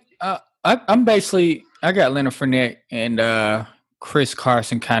thing, I'm basically – I got Leonard Fournette and Chris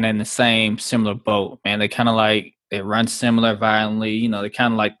Carson kind of in the same similar boat, man. They kind of like – they run similar violently. You know, they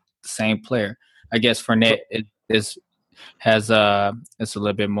kind of like the same player. I guess Fournette is a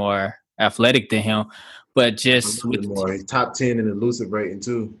little bit more athletic than him. But just with more. He's top 10 in elusive rating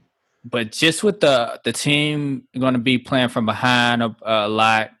too. But just with the team going to be playing from behind a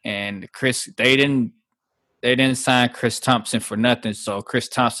lot, and they didn't sign Chris Thompson for nothing. So Chris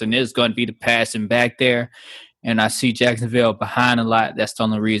Thompson is going to be the passing back there, and I see Jacksonville behind a lot. That's the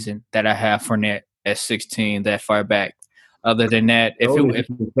only reason that I have Fournette at 16 that far back. Other than that, if you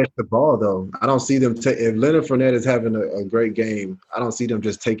catch the ball though, I don't see them. If Leonard Fournette is having a great game, I don't see them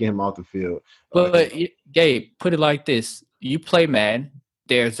just taking him off the field. But Gabe, put it like this: you play Madden.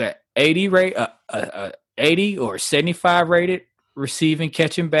 There's a 80 rate, 80 or 75 rated receiving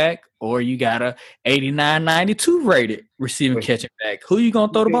catching back, or you got a 89, 92 rated receiving catching back. Who you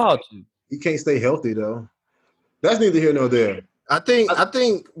gonna throw the ball to? You can't stay healthy though. That's neither here nor there. I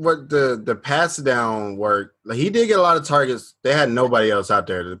think what the pass down work, like he did get a lot of targets. They had nobody else out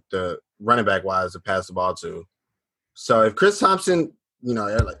there the running back wise to pass the ball to. So if Chris Thompson, you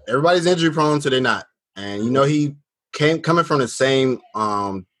know, everybody's injury prone, so they're not, and you know he coming from the same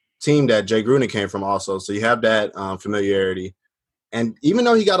team that Jay Gruden came from also. So you have that familiarity. And even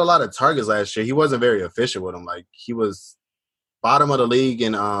though he got a lot of targets last year, he wasn't very efficient with them. Like he was bottom of the league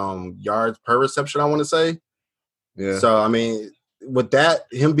in yards per reception, I want to say. Yeah. So, I mean, with that,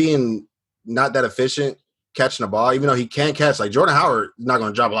 him being not that efficient catching the ball, even though he can catch, like Jordan Howard is not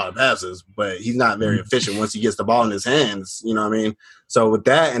going to drop a lot of passes, but he's not very efficient once he gets the ball in his hands. You know what I mean? So with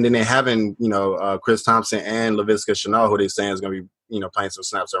that, and then they having, you know, Chris Thompson and Laviska Shenault, who they're saying is going to be, you know, playing some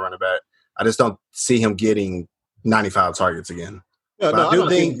snaps at running back. I just don't see him getting 95 targets again. Yeah, no, I do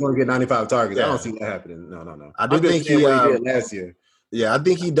think he's going to get 95 targets. Yeah. I don't see that happening. No. I do think he did last year. Yeah, I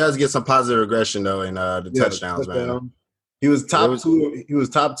think he does get some positive regression though in the touchdowns, man. He was top two. He was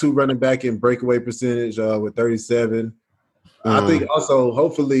top 2 running back in breakaway percentage with 37. I think also,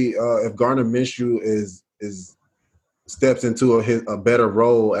 hopefully, if Gardner Minshew is steps into a better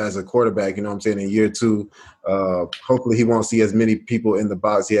role as a quarterback, you know what I'm saying, in year 2, hopefully he won't see as many people in the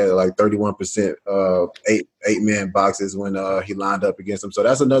box. He had like 31% eight-man boxes when he lined up against them. So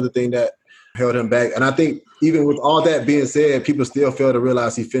that's another thing that held him back. And I think even with all that being said, people still fail to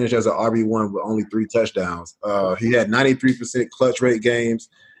realize he finished as an RB1 with only 3 touchdowns. He had 93% clutch rate games.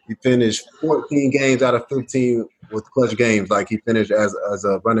 He finished 14 games out of 15 with clutch games. Like he finished as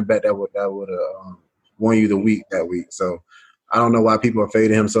a running back that would won you the week that week. So I don't know why people are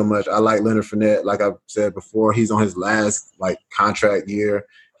fading him so much. I like Leonard Fournette. Like I've said before, he's on his last contract year.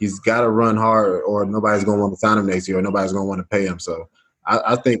 He's got to run hard or nobody's going to want to sign him next year or nobody's going to want to pay him. So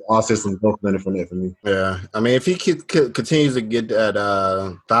I think all systems go for Leonard Fournette for me. Yeah. I mean, if he continues to get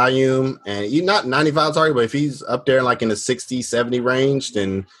that volume and he's not 95 target, but if he's up there like in the 60, 70 range,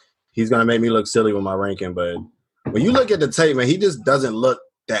 then he's going to make me look silly with my ranking. But when you look at the tape, man, he just doesn't look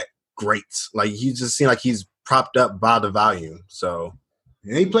that great. Like he just seems like he's propped up by the volume. So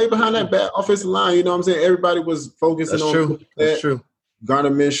and he played behind that bad offensive line. You know what I'm saying? Everybody was focusing on true. That's true.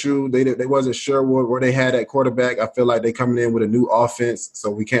 Gardner Minshew, they wasn't sure where they had at quarterback. I feel like they coming in with a new offense, so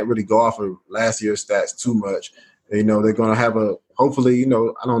we can't really go off of last year's stats too much. You know, they're going to have hopefully, you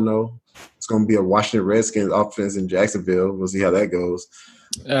know, I don't know. It's going to be a Washington Redskins offense in Jacksonville. We'll see how that goes.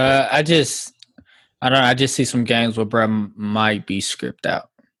 I don't know. I just see some games where Brett might be scripted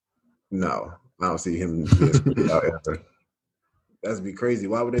out. No, I don't see him out ever. That'd be crazy.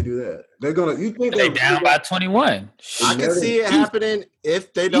 Why would they do that? They're gonna. You think they're down by 21? I can see it happening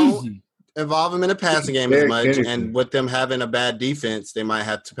if they don't involve him in a passing game as much, and with them having a bad defense, they might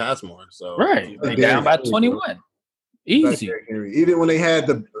have to pass more. So right, they down by 21. Easy. Even when they had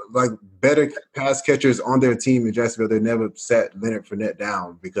the better pass catchers on their team in Jacksonville, they never sat Leonard Fournette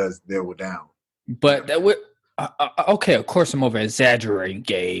down because they were down. But that would okay. Of course, I'm over exaggerating,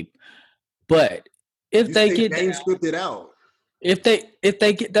 Gabe. But if they get games scripted out. If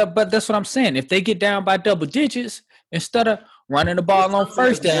they get that, but that's what I'm saying. If they get down by double digits, instead of running the ball on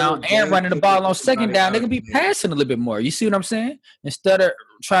first down and running the ball on second down, they're gonna be passing a little bit more. You see what I'm saying? Instead of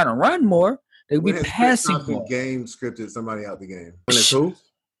trying to run more, They'll be When has Chris passing Thompson more. game scripted somebody out the game? When it's who?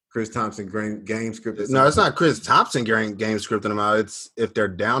 Chris Thompson game scripted. No, it's not Chris Thompson game scripting them out. It's if they're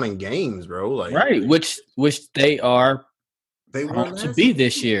down in games, bro. Like Right, which they are They prone were to be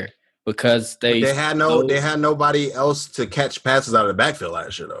this year because they had nobody else to catch passes out of the backfield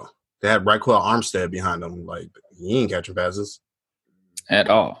last year though. They had Raquel Armstead behind them. Like he ain't catching passes at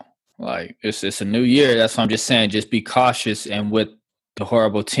all. Like it's a new year. That's what I'm just saying. Just be cautious, and with the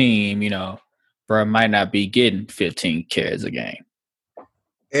horrible team, bro might not be getting 15 carries a game.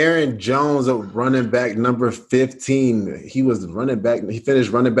 Aaron Jones, a running back number 15. He was running back. He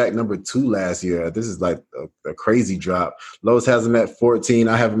finished running back number 2 last year. This is like a crazy drop. Lowe's has him at 14.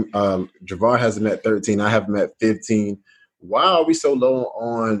 I have Javar has him at 13. I have him at 15. Why are we so low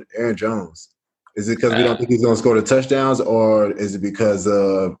on Aaron Jones? Is it because we don't think he's going to score the touchdowns, or is it because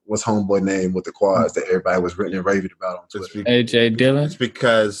of what's homeboy name with the quads that everybody was written and raved about on Twitter? AJ Dillon? It's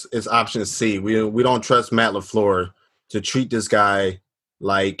because it's option C. We don't trust Matt LaFleur to treat this guy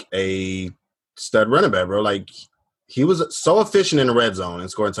like a stud running back, bro. Like he was so efficient in the red zone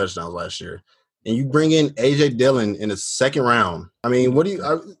and scoring touchdowns last year. And you bring in AJ Dillon in the second round. I mean, what do you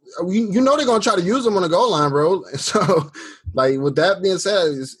they're gonna try to use him on the goal line, bro. So, like with that being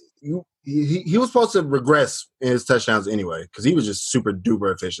said, he was supposed to regress in his touchdowns anyway because he was just super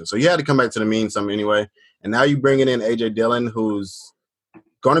duper efficient. So he had to come back to the mean some anyway. And now you bringing in AJ Dillon, who's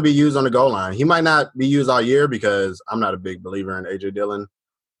going to be used on the goal line. He might not be used all year because I'm not a big believer in AJ Dillon.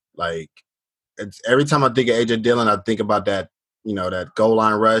 Like, every time I think of AJ Dillon, I think about that, that goal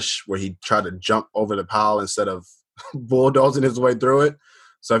line rush where he tried to jump over the pile instead of bulldozing his way through it.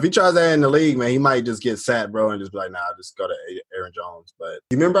 So if he tries that in the league, man, he might just get sat, bro, and just be like, nah, just go to Aaron Jones. But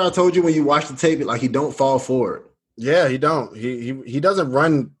you remember I told you when you watch the tape, like he don't fall forward. Yeah, he don't. He doesn't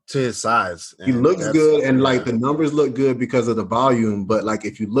run to his size. He looks good, and like the numbers look good because of the volume. But like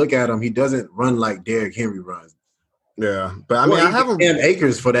if you look at him, he doesn't run like Derrick Henry runs. Yeah, but I mean, I have him. Cam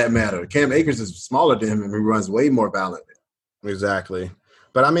Akers for that matter. Cam Akers is smaller than him, and he runs way more violent. Exactly.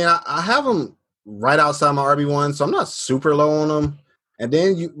 But I mean, I have him right outside my RB1, so I'm not super low on him. And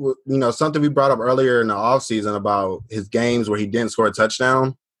then something we brought up earlier in the offseason about his games where he didn't score a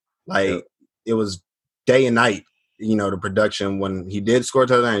touchdown. Like it was day and night. The production when he did score a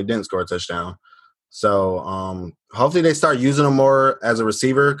touchdown, he didn't score a touchdown. So hopefully they start using him more as a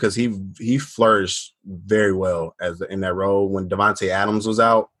receiver because he flourished very well in that role when Devontae Adams was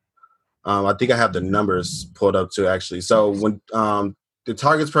out. I think I have the numbers pulled up too, actually. So when the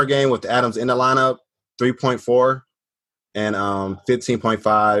targets per game with Adams in the lineup, 3.4 and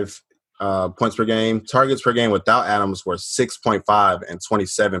 15.5 points per game. Targets per game without Adams were 6.5 and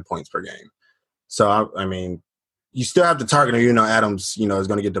 27 points per game. So, I mean, you still have to target him. Adams, is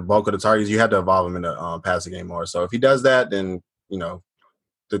going to get the bulk of the targets. You have to evolve him in the passing game more. So if he does that, then, the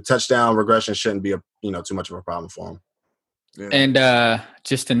touchdown regression shouldn't be too much of a problem for him. Yeah. And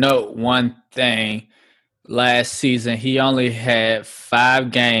just to note one thing, last season he only had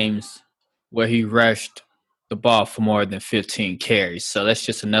 5 games where he rushed the ball for more than 15 carries. So that's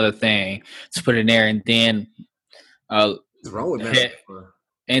just another thing to put in there. And then what's wrong with that?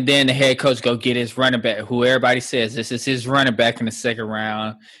 And then the head coach go get his running back, who everybody says this is his running back in the second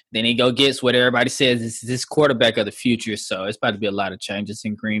round. Then he go gets what everybody says this is his quarterback of the future. So it's about to be a lot of changes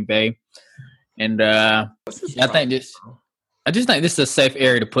in Green Bay. And I just think this is a safe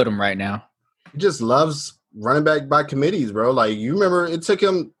area to put him right now. He just loves running back by committees, bro. Like, you remember it took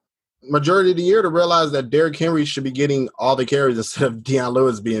him majority of the year to realize that Derrick Henry should be getting all the carries instead of Deion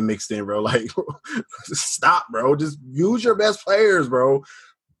Lewis being mixed in, bro. Like, stop, bro. Just use your best players, bro.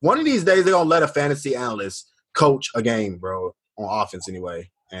 One of these days, they're going to let a fantasy analyst coach a game, bro, on offense anyway.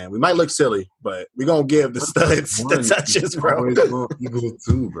 And we might look silly, but we're going to give the studs the touches, bro. Always going equal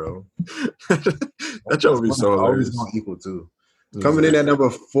two, bro. That would be so always going equal two. Coming in at number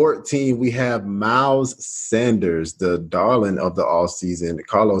 14, we have Miles Sanders, the darling of the offseason.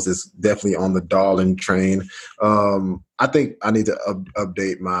 Carlos is definitely on the darling train. I think I need to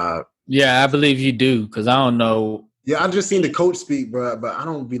update my – Yeah, I believe you do because I don't know – Yeah, I just seen the coach speak, bro, but I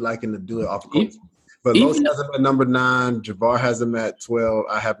don't be liking to do it off the coach. But Los has him at number 9. Javar has him at 12.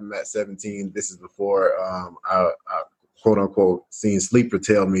 I have him at 17. This is before I quote unquote seen Sleeper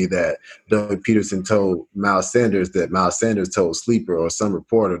tell me that Doug Peterson told Miles Sanders that Miles Sanders told Sleeper or some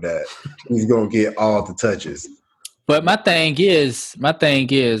reporter that he's gonna get all the touches. But my thing is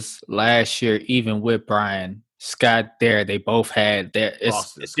last year, even with Brian Scott there, they both had their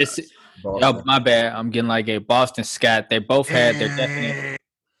oh, my bad. I'm getting like a Boston Scott. They both had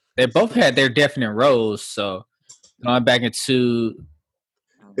their definite roles. So going back into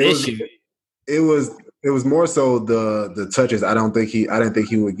this year. It was It was more so the touches. I didn't think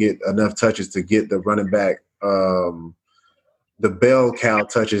he would get enough touches to get the running back, the bell cow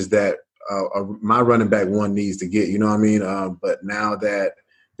touches that my running back one needs to get. You know what I mean? But now that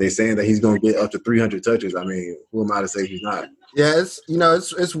they're saying that he's going to get up to 300 touches, I mean, who am I to say he's not? Yeah,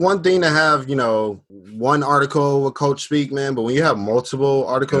 it's one thing to have, one article with Coach speak, man, but when you have multiple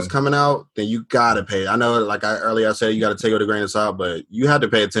articles coming out, then you got to pay. I know, like earlier I said, you got to take it with a grain of salt, but you have to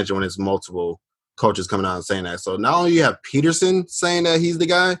pay attention when it's multiple coaches coming out and saying that. So not only you have Peterson saying that he's the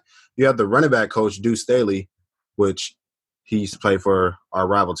guy, you have the running back coach, Deuce Staley, which he used to play for our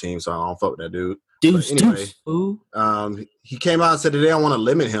rival team, so I don't fuck with that dude. Deuce, he came out and said that they don't want to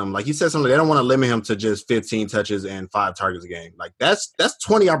limit him. Like he said something, they don't want to limit him to just 15 touches and 5 targets a game. Like that's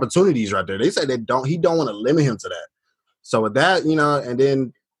 20 opportunities right there. They said he don't want to limit him to that. So with that, and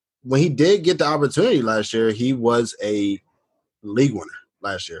then when he did get the opportunity last year, he was a league winner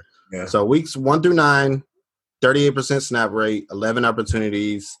last year. Yeah. So weeks 1 through 9, 38% snap rate, 11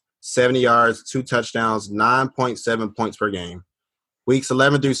 opportunities, 70 yards, 2 touchdowns, 9.7 points per game. Weeks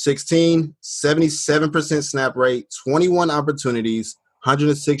 11 through 16, 77% snap rate, 21 opportunities,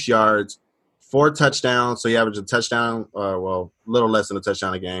 106 yards, 4 touchdowns. So he averaged a touchdown, a little less than a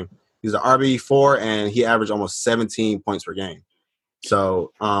touchdown a game. He's an RB4, and he averaged almost 17 points per game.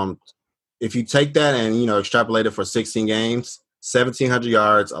 So if you take that and, extrapolate it for 16 games, 1,700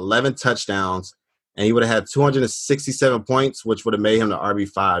 yards, 11 touchdowns, and he would have had 267 points, which would have made him the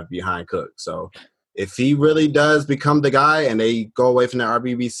RB5 behind Cook. So if he really does become the guy and they go away from the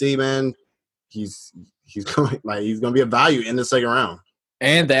RBBC, man, he's going to be a value in the second round.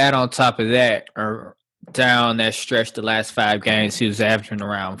 And to add on top of that, or down that stretch, the last 5 games, he was averaging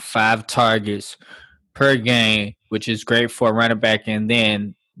around 5 targets per game, which is great for a running back. And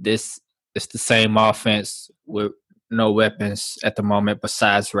then it's the same offense with no weapons at the moment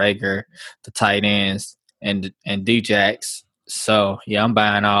besides Rager, the tight ends, and Djax. So, yeah, I'm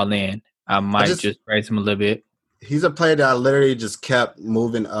buying all in. I might just raise him a little bit. He's a player that I literally just kept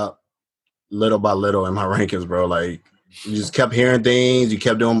moving up little by little in my rankings, bro. Like, you just kept hearing things. I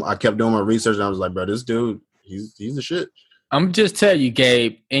kept doing my research, and I was like, bro, this dude, he's the shit. I'm just telling you,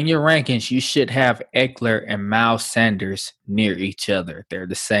 Gabe, in your rankings, you should have Eckler and Miles Sanders near each other. They're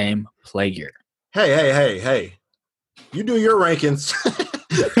the same player. Hey. You do your rankings.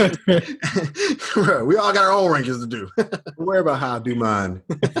 Bro, we all got our own rankings to do. Don't worry about how I do mine.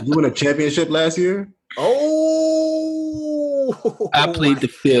 You won a championship last year? Oh, I played the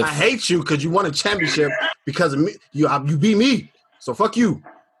 5th. I hate you because you won a championship because of me. You beat me, so fuck you.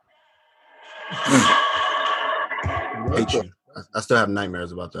 I hate you. I still have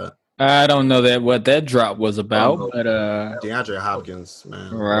nightmares about that. I don't know what that drop was about, but DeAndre Hopkins,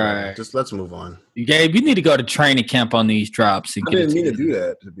 man. Right. Just let's move on. Gabe, you need to go to training camp on these drops. I didn't mean to do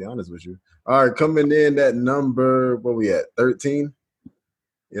that, to be honest with you. All right, coming in at number, what we at, 13?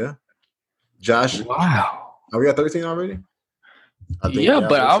 Yeah. Josh. Wow. Are we at 13 already?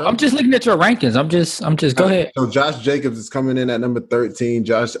 I'm just looking at your rankings. I'm just go ahead. So Josh Jacobs is coming in at number 13.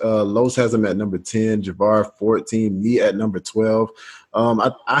 Josh Los has him at number 10. Jabbar 14. Me at number 12.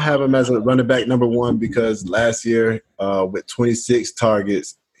 I have him as a running back number 1 because last year with 26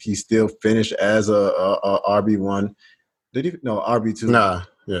 targets, he still finished as a RB1. Did he? No, RB2. Nah,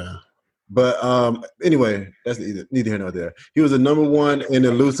 yeah. But anyway, that's neither here nor there. He was the number 1 in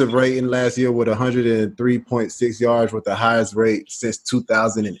elusive rating last year with 103.6 yards, with the highest rate since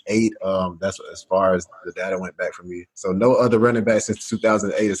 2008. That's as far as the data went back for me. So no other running back since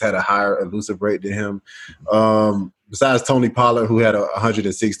 2008 has had a higher elusive rate than him. Besides Tony Pollard, who had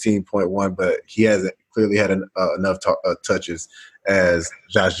 116.1, but he hasn't clearly had enough touches as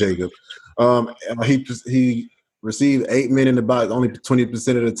Josh Jacobs. He received 8 men in the box only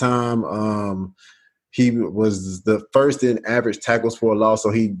 20% of the time. He was the first in average tackles for a loss,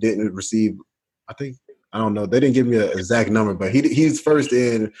 so he didn't receive, I don't know. They didn't give me an exact number, but he's first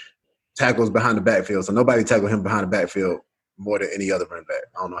in tackles behind the backfield, so nobody tackled him behind the backfield more than any other running back.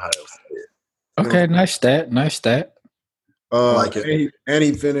 I don't know how else to say it. Okay, nice stat. Like it. And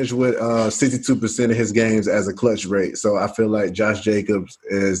he finished with 62% of his games as a clutch rate. So I feel like Josh Jacobs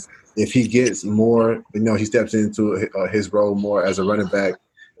is, if he gets more, he steps into his role more as a running back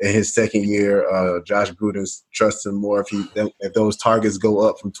in his second year. Josh Gruden trusts him more if those targets go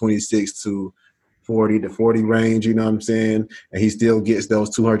up from 26 to 40 range, you know what I'm saying? And he still gets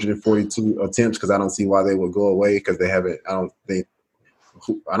those 242 attempts, because I don't see why they would go away, because they haven't. I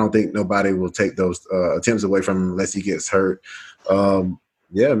don't think nobody will take those attempts away from him unless he gets hurt.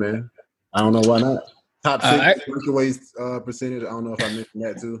 Yeah, man. I don't know why not. Top 6 breakaways percentage. I don't know if I mentioned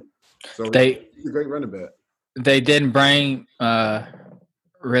that too. So he's a great running back. They didn't bring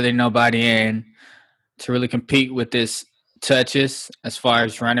really nobody in to really compete with this touches as far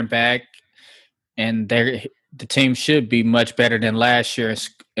as running back, and the team should be much better than last year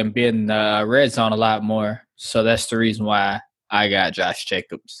and be in the red zone a lot more. So that's the reason why I got Josh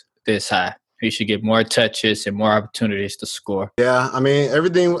Jacobs this high. He should get more touches and more opportunities to score. Yeah, I mean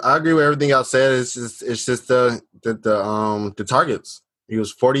everything. I agree with everything y'all said. It's just the targets. He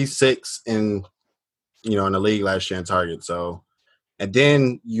was 46 in the league last year in targets. So, and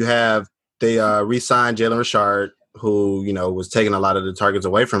then you have they re-signed Jalen Richard, who was taking a lot of the targets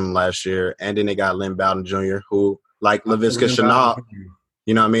away from him last year, and then they got Lynn Bowden Jr., who like Laviska Shenault.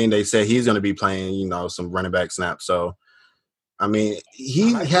 You know what I mean? They said he's going to be playing some running back snaps. So. I mean,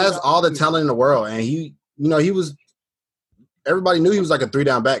 he has all the talent in the world, and he was. Everybody knew he was like a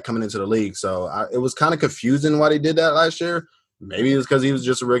 3-down back coming into the league, so it was kind of confusing why they did that last year. Maybe it was because he was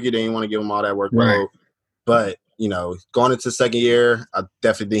just a rookie; they didn't want to give him all that workload. Right. But going into second year, I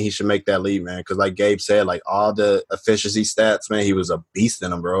definitely think he should make that leap, man. Because like Gabe said, like all the efficiency stats, man, he was a beast in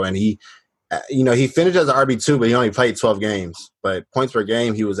them, bro. And he finished as an RB2, but he only played 12 games. But points per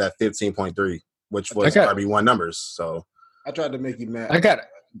game, he was at 15.3, which was RB1 numbers. So. I tried to make you mad. I got it.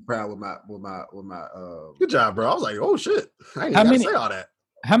 Proud with my. Good job, bro. I was like, oh shit. I ain't even say all that.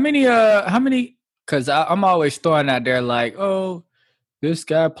 How many? Because I'm always throwing out there like, oh, this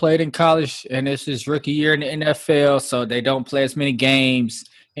guy played in college and it's his rookie year in the NFL, so they don't play as many games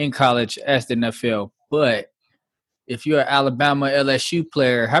in college as the NFL. But if you're an Alabama LSU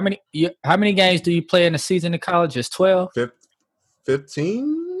player, how many games do you play in a season in college? It's 12?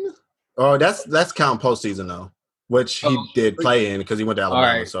 15? Oh, that's count postseason though. Which he did play in because he went to Alabama.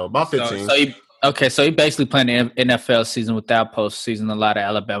 Right. So about 15. So he basically playing the NFL season without postseason. A lot of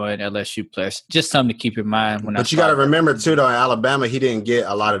Alabama and LSU players. Just something to keep in mind. But you got to remember, too, though, in Alabama, he didn't get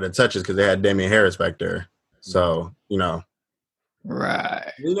a lot of the touches because they had Damian Harris back there. So,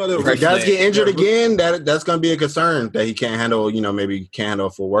 Right. If the guys get injured again, that's going to be a concern that he can't handle, maybe he can't handle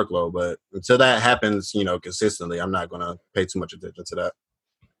a full workload. But until that happens, consistently, I'm not going to pay too much attention to that.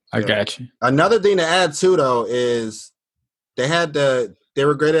 I got you. Another thing to add too, though, is they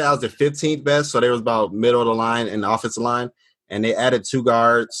were graded as the 15th best, so they was about middle of the line in the offensive line, and they added 2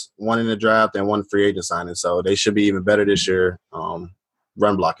 guards, one in the draft and one free agent signing. So they should be even better this year, run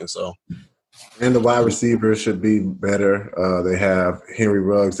blocking. So, and the wide receivers should be better. They have Henry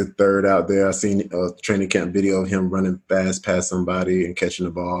Ruggs the third out there. I seen a training camp video of him running fast past somebody and catching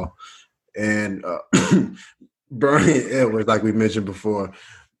the ball, and Bernie Edwards, like we mentioned before.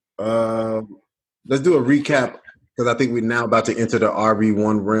 Let's do a recap because I think we're now about to enter the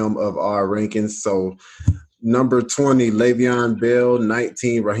RB1 realm of our rankings. So, number 20, Le'Veon Bell.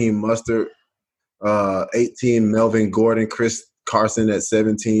 19, Raheem Mostert. 18, Melvin Gordon. Chris Carson at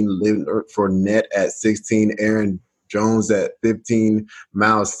 17. Leonard Fournette at 16. Aaron Jones at 15.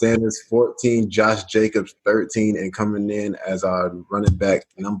 Miles Sanders 14. Josh Jacobs 13. And coming in as our running back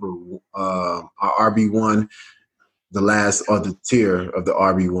our RB1. The last of the tier of the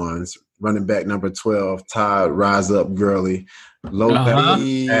RB1s. Running back number 12, Todd Rise Up Gurley. Lowe's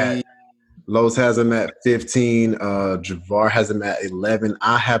has him at 15. Javar has him at 11.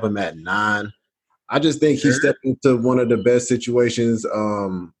 I have him at 9. I just think he stepped into one of the best situations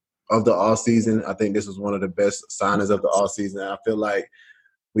of the offseason. I think this was one of the best signings of the offseason. I feel like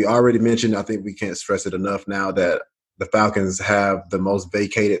we already mentioned, I think we can't stress it enough now that the Falcons have the most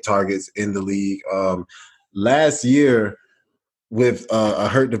vacated targets in the league. Last year, with a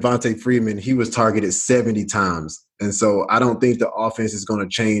hurt Devontae Freeman, he was targeted 70 times. And so I don't think the offense is going to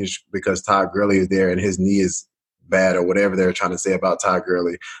change because Todd Gurley is there and his knee is bad or whatever they're trying to say about Todd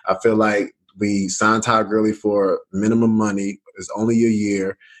Gurley. I feel like we signed Todd Gurley for minimum money. It's only a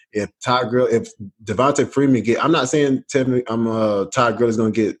year. If Devontae Freeman I'm not saying Todd Gurley's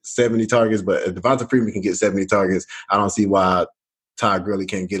going to get 70 targets, but if Devontae Freeman can get 70 targets, I don't see why Todd Gurley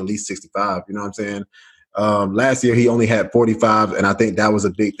can't get at least 65. You know what I'm saying? Last year he only had 45, and I think that was a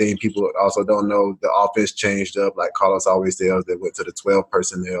big thing. People also don't know the offense changed up. Like Carlos always says, they went to the 12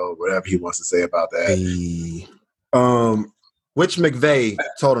 personnel, whatever he wants to say about that. Which McVay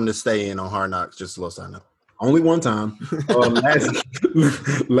told him to stay in on Hard Knocks, just a little sign up. Only one time.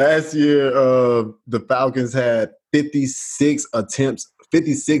 Last year, the Falcons had 56 attempts,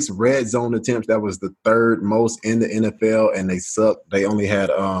 56 red zone attempts. That was the third most in the NFL, and they sucked. They only had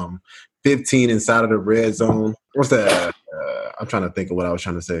 15 inside of the red zone. What's that? I'm trying to think of what I was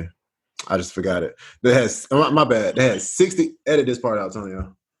trying to say. I just forgot it. My bad. They had 60. Edit this part out,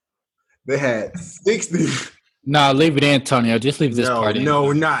 Antonio. They had 60. No, leave it in, Antonio. Just leave this part in. No,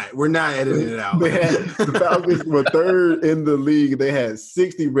 we're not. We're not editing it out. The Falcons were third in the league. They had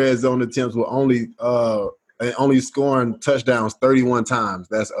 60 red zone attempts with only scoring touchdowns 31 times.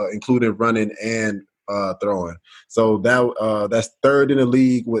 That's including running and throwing. So that's third in the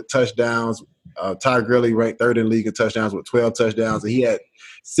league with touchdowns. Todd Gurley ranked third in the league in touchdowns with 12 touchdowns, and he had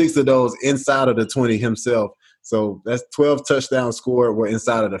 6 of those inside of the 20 himself. So that's 12 touchdowns scored were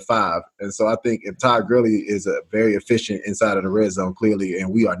inside of the 5. And so I think if Todd Gurley is very efficient inside of the red zone, clearly,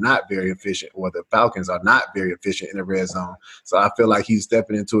 and we are not very efficient, or the Falcons are not very efficient in the red zone. So I feel like he's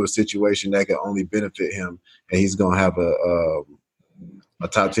stepping into a situation that can only benefit him, and he's going to have a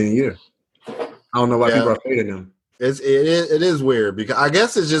top 10 year. I don't know why people are fading him. It is weird because I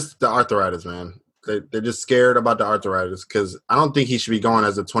guess it's just the arthritis, man. They're just scared about the arthritis because I don't think he should be going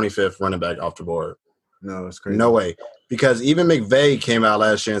as the 25th running back off the board. No, it's crazy. No way. Because even McVay came out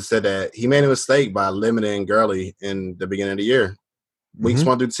last year and said that he made a mistake by limiting Gurley in the beginning of the year. Weeks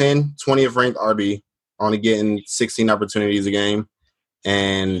 1 through 10, 20th ranked RB, only getting 16 opportunities a game.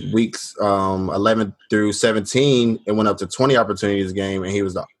 And weeks 11 through 17, it went up to 20 opportunities a game, and he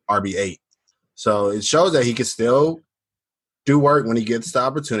was the RB8. So it shows that he can still do work when he gets the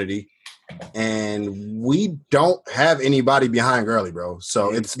opportunity. And we don't have anybody behind Gurley, bro.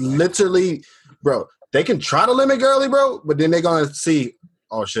 So it's literally, bro, they can try to limit Gurley, bro, but then they're going to see,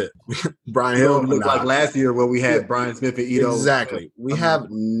 oh, shit, Brian Hill. Looked like last year where we had Brian Smith and Ito. Exactly. We have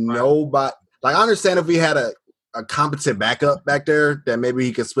nobody. Like, I understand if we had a competent backup back there that maybe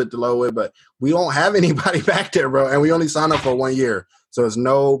he could split the load with, but we don't have anybody back there, bro, and we only signed up for 1 year. So there's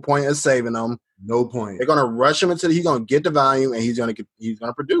no point in saving them. No point. They're gonna rush him he's gonna get the volume, and he's gonna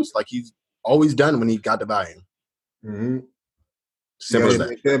produce like he's always done when he got the volume. Mm-hmm. Simple as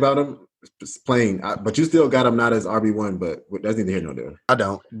that. Say about him, it's plain. But you still got him not as RB1, but that's neither here nor there. I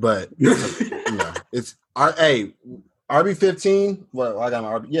don't, but it's RB15. Well, I got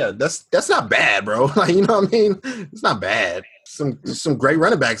my RB. Yeah, that's not bad, bro. Like, you know what I mean? It's not bad. Some great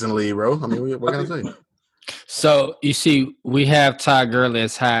running backs in the league, bro. I mean, what can I say? So you see, we have Todd Gurley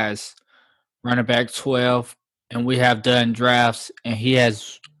as high as running back 12, and we have done drafts, and he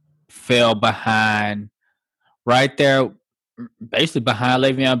has fell behind right there, basically behind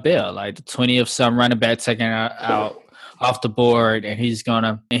Le'Veon Bell, like the 20th some running back taken out off the board, and he's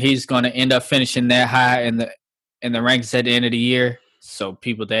gonna end up finishing that high in the rankings at the end of the year. So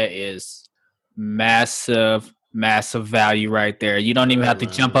people, that is massive value right there. You don't even have to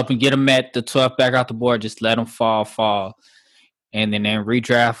jump up and get him at the 12th back off the board. Just let him fall. And then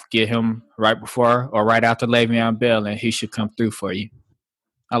redraft, get him right before or right after Le'Veon Bell, and he should come through for you.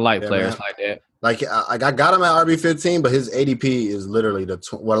 I like players like that. Like I got him at RB15, but his ADP is literally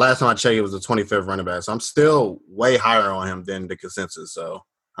last time I checked, it was the 25th running back. So I'm still way higher on him than the consensus. So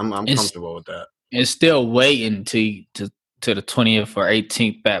I'm comfortable with that. And still waiting to the 20th or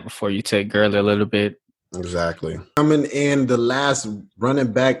 18th back before you take Gurley a little bit. Exactly. Coming in the last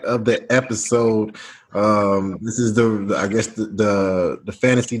running back of the episode. This is the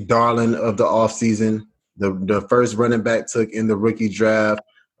fantasy darling of the offseason. The first running back took in the rookie draft.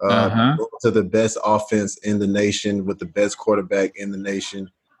 To the best offense in the nation with the best quarterback in the nation.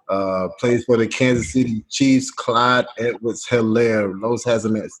 Plays for the Kansas City Chiefs, Clyde Edwards-Helaire. Lowe's has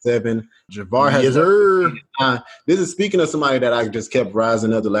him at 7. Javar has this is speaking of somebody that I just kept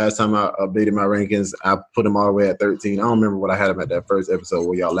rising up. The last time I updated my rankings, I put him all the way at 13. I don't remember what I had him at that first episode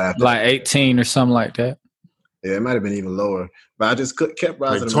where y'all laughed. Like 18 or something like that. Yeah, it might have been even lower. But I just kept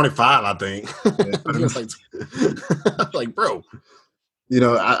rising. Like 25, I think. Yeah, like, bro. You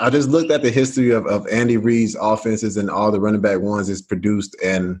know, I just looked at the history of Andy Reid's offenses and all the running back ones it's produced,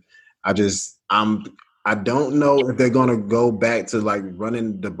 and I don't know if they're going to go back to, like,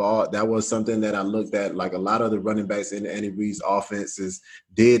 running the ball. That was something that I looked at. Like, a lot of the running backs in Andy Reid's offenses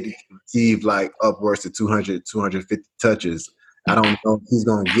did receive, like, upwards to 200, 250 touches. I don't know if he's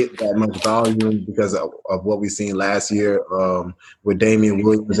going to get that much volume because of what we've seen last year with Damian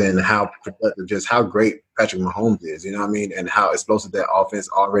Williams and how productive, just how great Patrick Mahomes is, you know what I mean, and how explosive that offense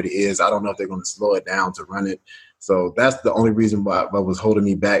already is. I don't know if they're going to slow it down to run it. So that's the only reason why was holding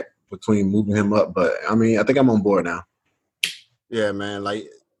me back between moving him up. But, I mean, I think I'm on board now. Yeah, man. Like,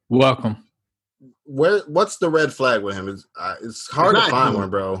 welcome. What's the red flag with him? It's hard to find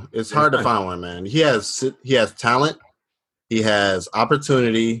one, bro. It's hard to find one, man. He has talent. He has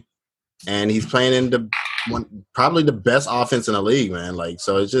opportunity, and he's playing in probably the best offense in the league, man. Like,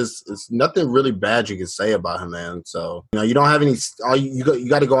 so it's nothing really bad you can say about him, man. So, you know, you don't have any. You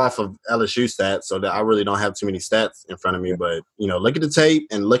got to go off of LSU stats, so that I really don't have too many stats in front of me. But, you know, look at the tape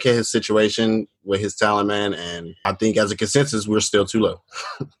and look at his situation with his talent, man. And I think as a consensus, we're still too low.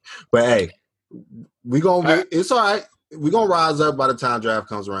 But hey, it's all right. We're going to rise up by the time draft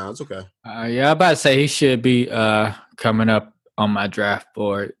comes around. It's okay. Yeah, I'm about to say he should be coming up on my draft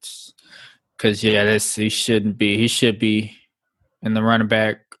boards. Because, he should be in the running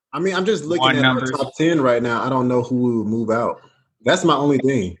back I mean, I'm just looking at our top 10 right now. I don't know who will move out. That's my only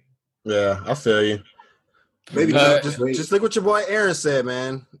thing. Yeah, I feel you. Maybe just look what your boy Aaron said,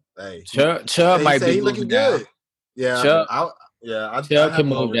 man. Hey, Chubb might be looking down. good. Yeah, Chubb can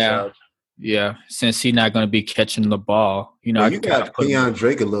move down. Chubb. Yeah, since he's not going to be catching the ball, you know. You got Kenyon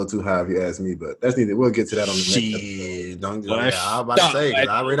Drake a little too high, if you ask me, but that's neither. We'll get to that on the next episode. I was about to say, because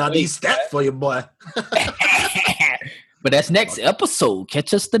I read out these stats for you, boy. But that's next episode.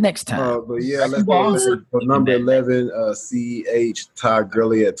 Catch us the next time. But yeah, let's go for number 11, CH Todd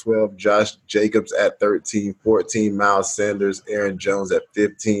Gurley at 12, Josh Jacobs at 13, 14, Miles Sanders, Aaron Jones at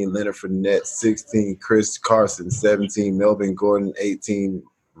 15, Leonard Fournette 16, Chris Carson 17, Melvin Gordon 18,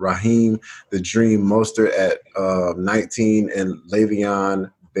 Raheem the Dream Mostert at 19, and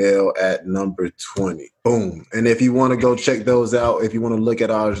Le'Veon Bell at number 20. Boom. And if you want to go check those out, if you want to look at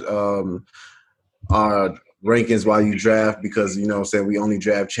our rankings while you draft, because you know what I'm saying, we only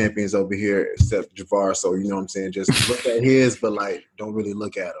draft champions over here except Javar, so you know what I'm saying, just look at his, but like don't really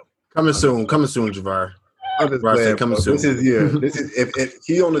look at him. Coming soon, Javar. Coming soon. This is year. This is if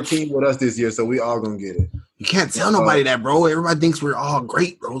he on the team with us this year, so we all gonna get it. You can't tell nobody that, bro. Everybody thinks we're all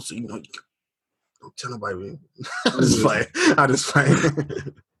great, bro. So you know, you don't tell nobody. I just play.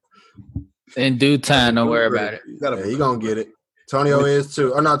 In due time, don't worry about it. Yeah, he gonna get it. Tonio is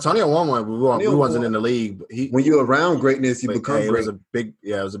too. Oh no, Tonio won one. We wasn't in the league. But when you're around greatness, you become great.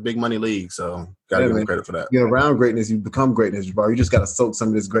 It was a big money league, so gotta give him credit for that. You're around greatness, you become greatness, bro. You just gotta soak some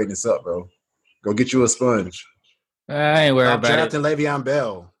of this greatness up, bro. Go get you a sponge. I ain't worried about it. Drafting Le'Veon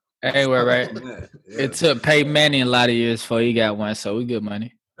Bell. I ain't worried about it. Yeah. It took Peyton Manning a lot of years before he got one, so we good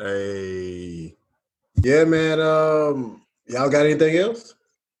money. Hey. Yeah, man. Y'all got anything else?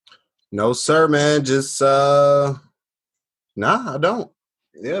 No, sir, man. Just nah, I don't.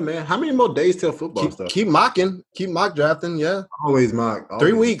 Yeah, man. How many more days till football stuff? Keep mocking. Keep mock drafting, yeah. Always mock.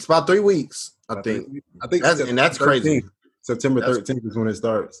 Always. 3 weeks, about 3 weeks, I think. That's crazy. September 13th is when it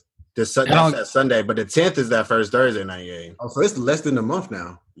starts. That's that Sunday, but the 10th is that first Thursday night game. Oh, so it's less than a month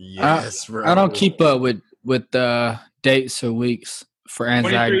now. Yes, bro. I don't keep up with dates or weeks for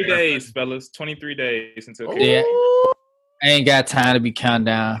anxiety. 23 days, fellas. 23 days until I ain't got time to be counting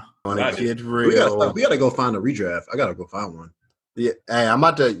down. On a kid real. We gotta go find a redraft. I gotta go find one. Yeah, hey, I'm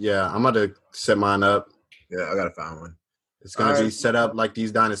about to set mine up. Yeah, I gotta find one. It's gonna be set up like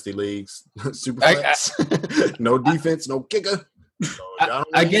these dynasty leagues. Super flex. No defense, no kicker. So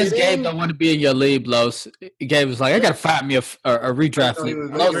I guess Gabe don't want to be in your league, Los. Gabe was like, I gotta find me a redraft league.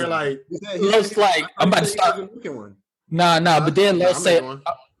 Los like, I'm about to start. Nah, but then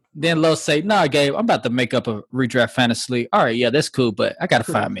Los say, nah, Gabe, I'm about to make up a redraft fantasy league. All right, yeah, that's cool, but I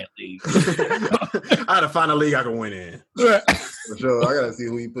gotta find me a league. I gotta find a league I can win in. For sure, I gotta see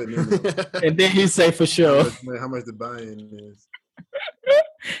who he putting in. And then he say for sure. How much the buy-in is.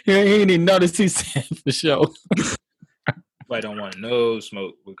 He didn't even notice he said for sure. I don't want no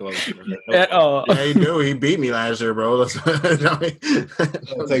smoke because at all. Yeah, he do. He beat me last year, bro. Those words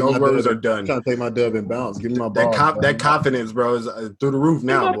are done. I'm trying to take my dub and bounce. Give me my ball. That confidence, bro, is through the roof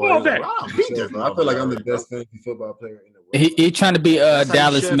now, boy. I feel like I'm the best fantasy football player in the world. He trying to be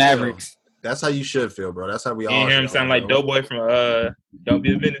Dallas Mavericks. That's how you should feel, bro. That's how we all. You hear him sound like Doughboy from Don't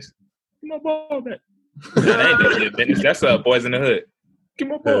Be a Business. Give my ball back. That ain't Don't Be a Business. That's Boys in the Hood. Give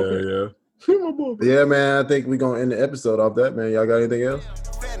my ball back. Yeah. Yeah, man. I think we're gonna end the episode off that, man. Y'all got anything else?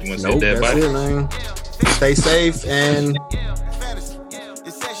 Nope, that's it, man. Stay safe and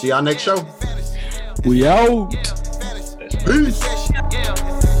see y'all next show. We out. Peace.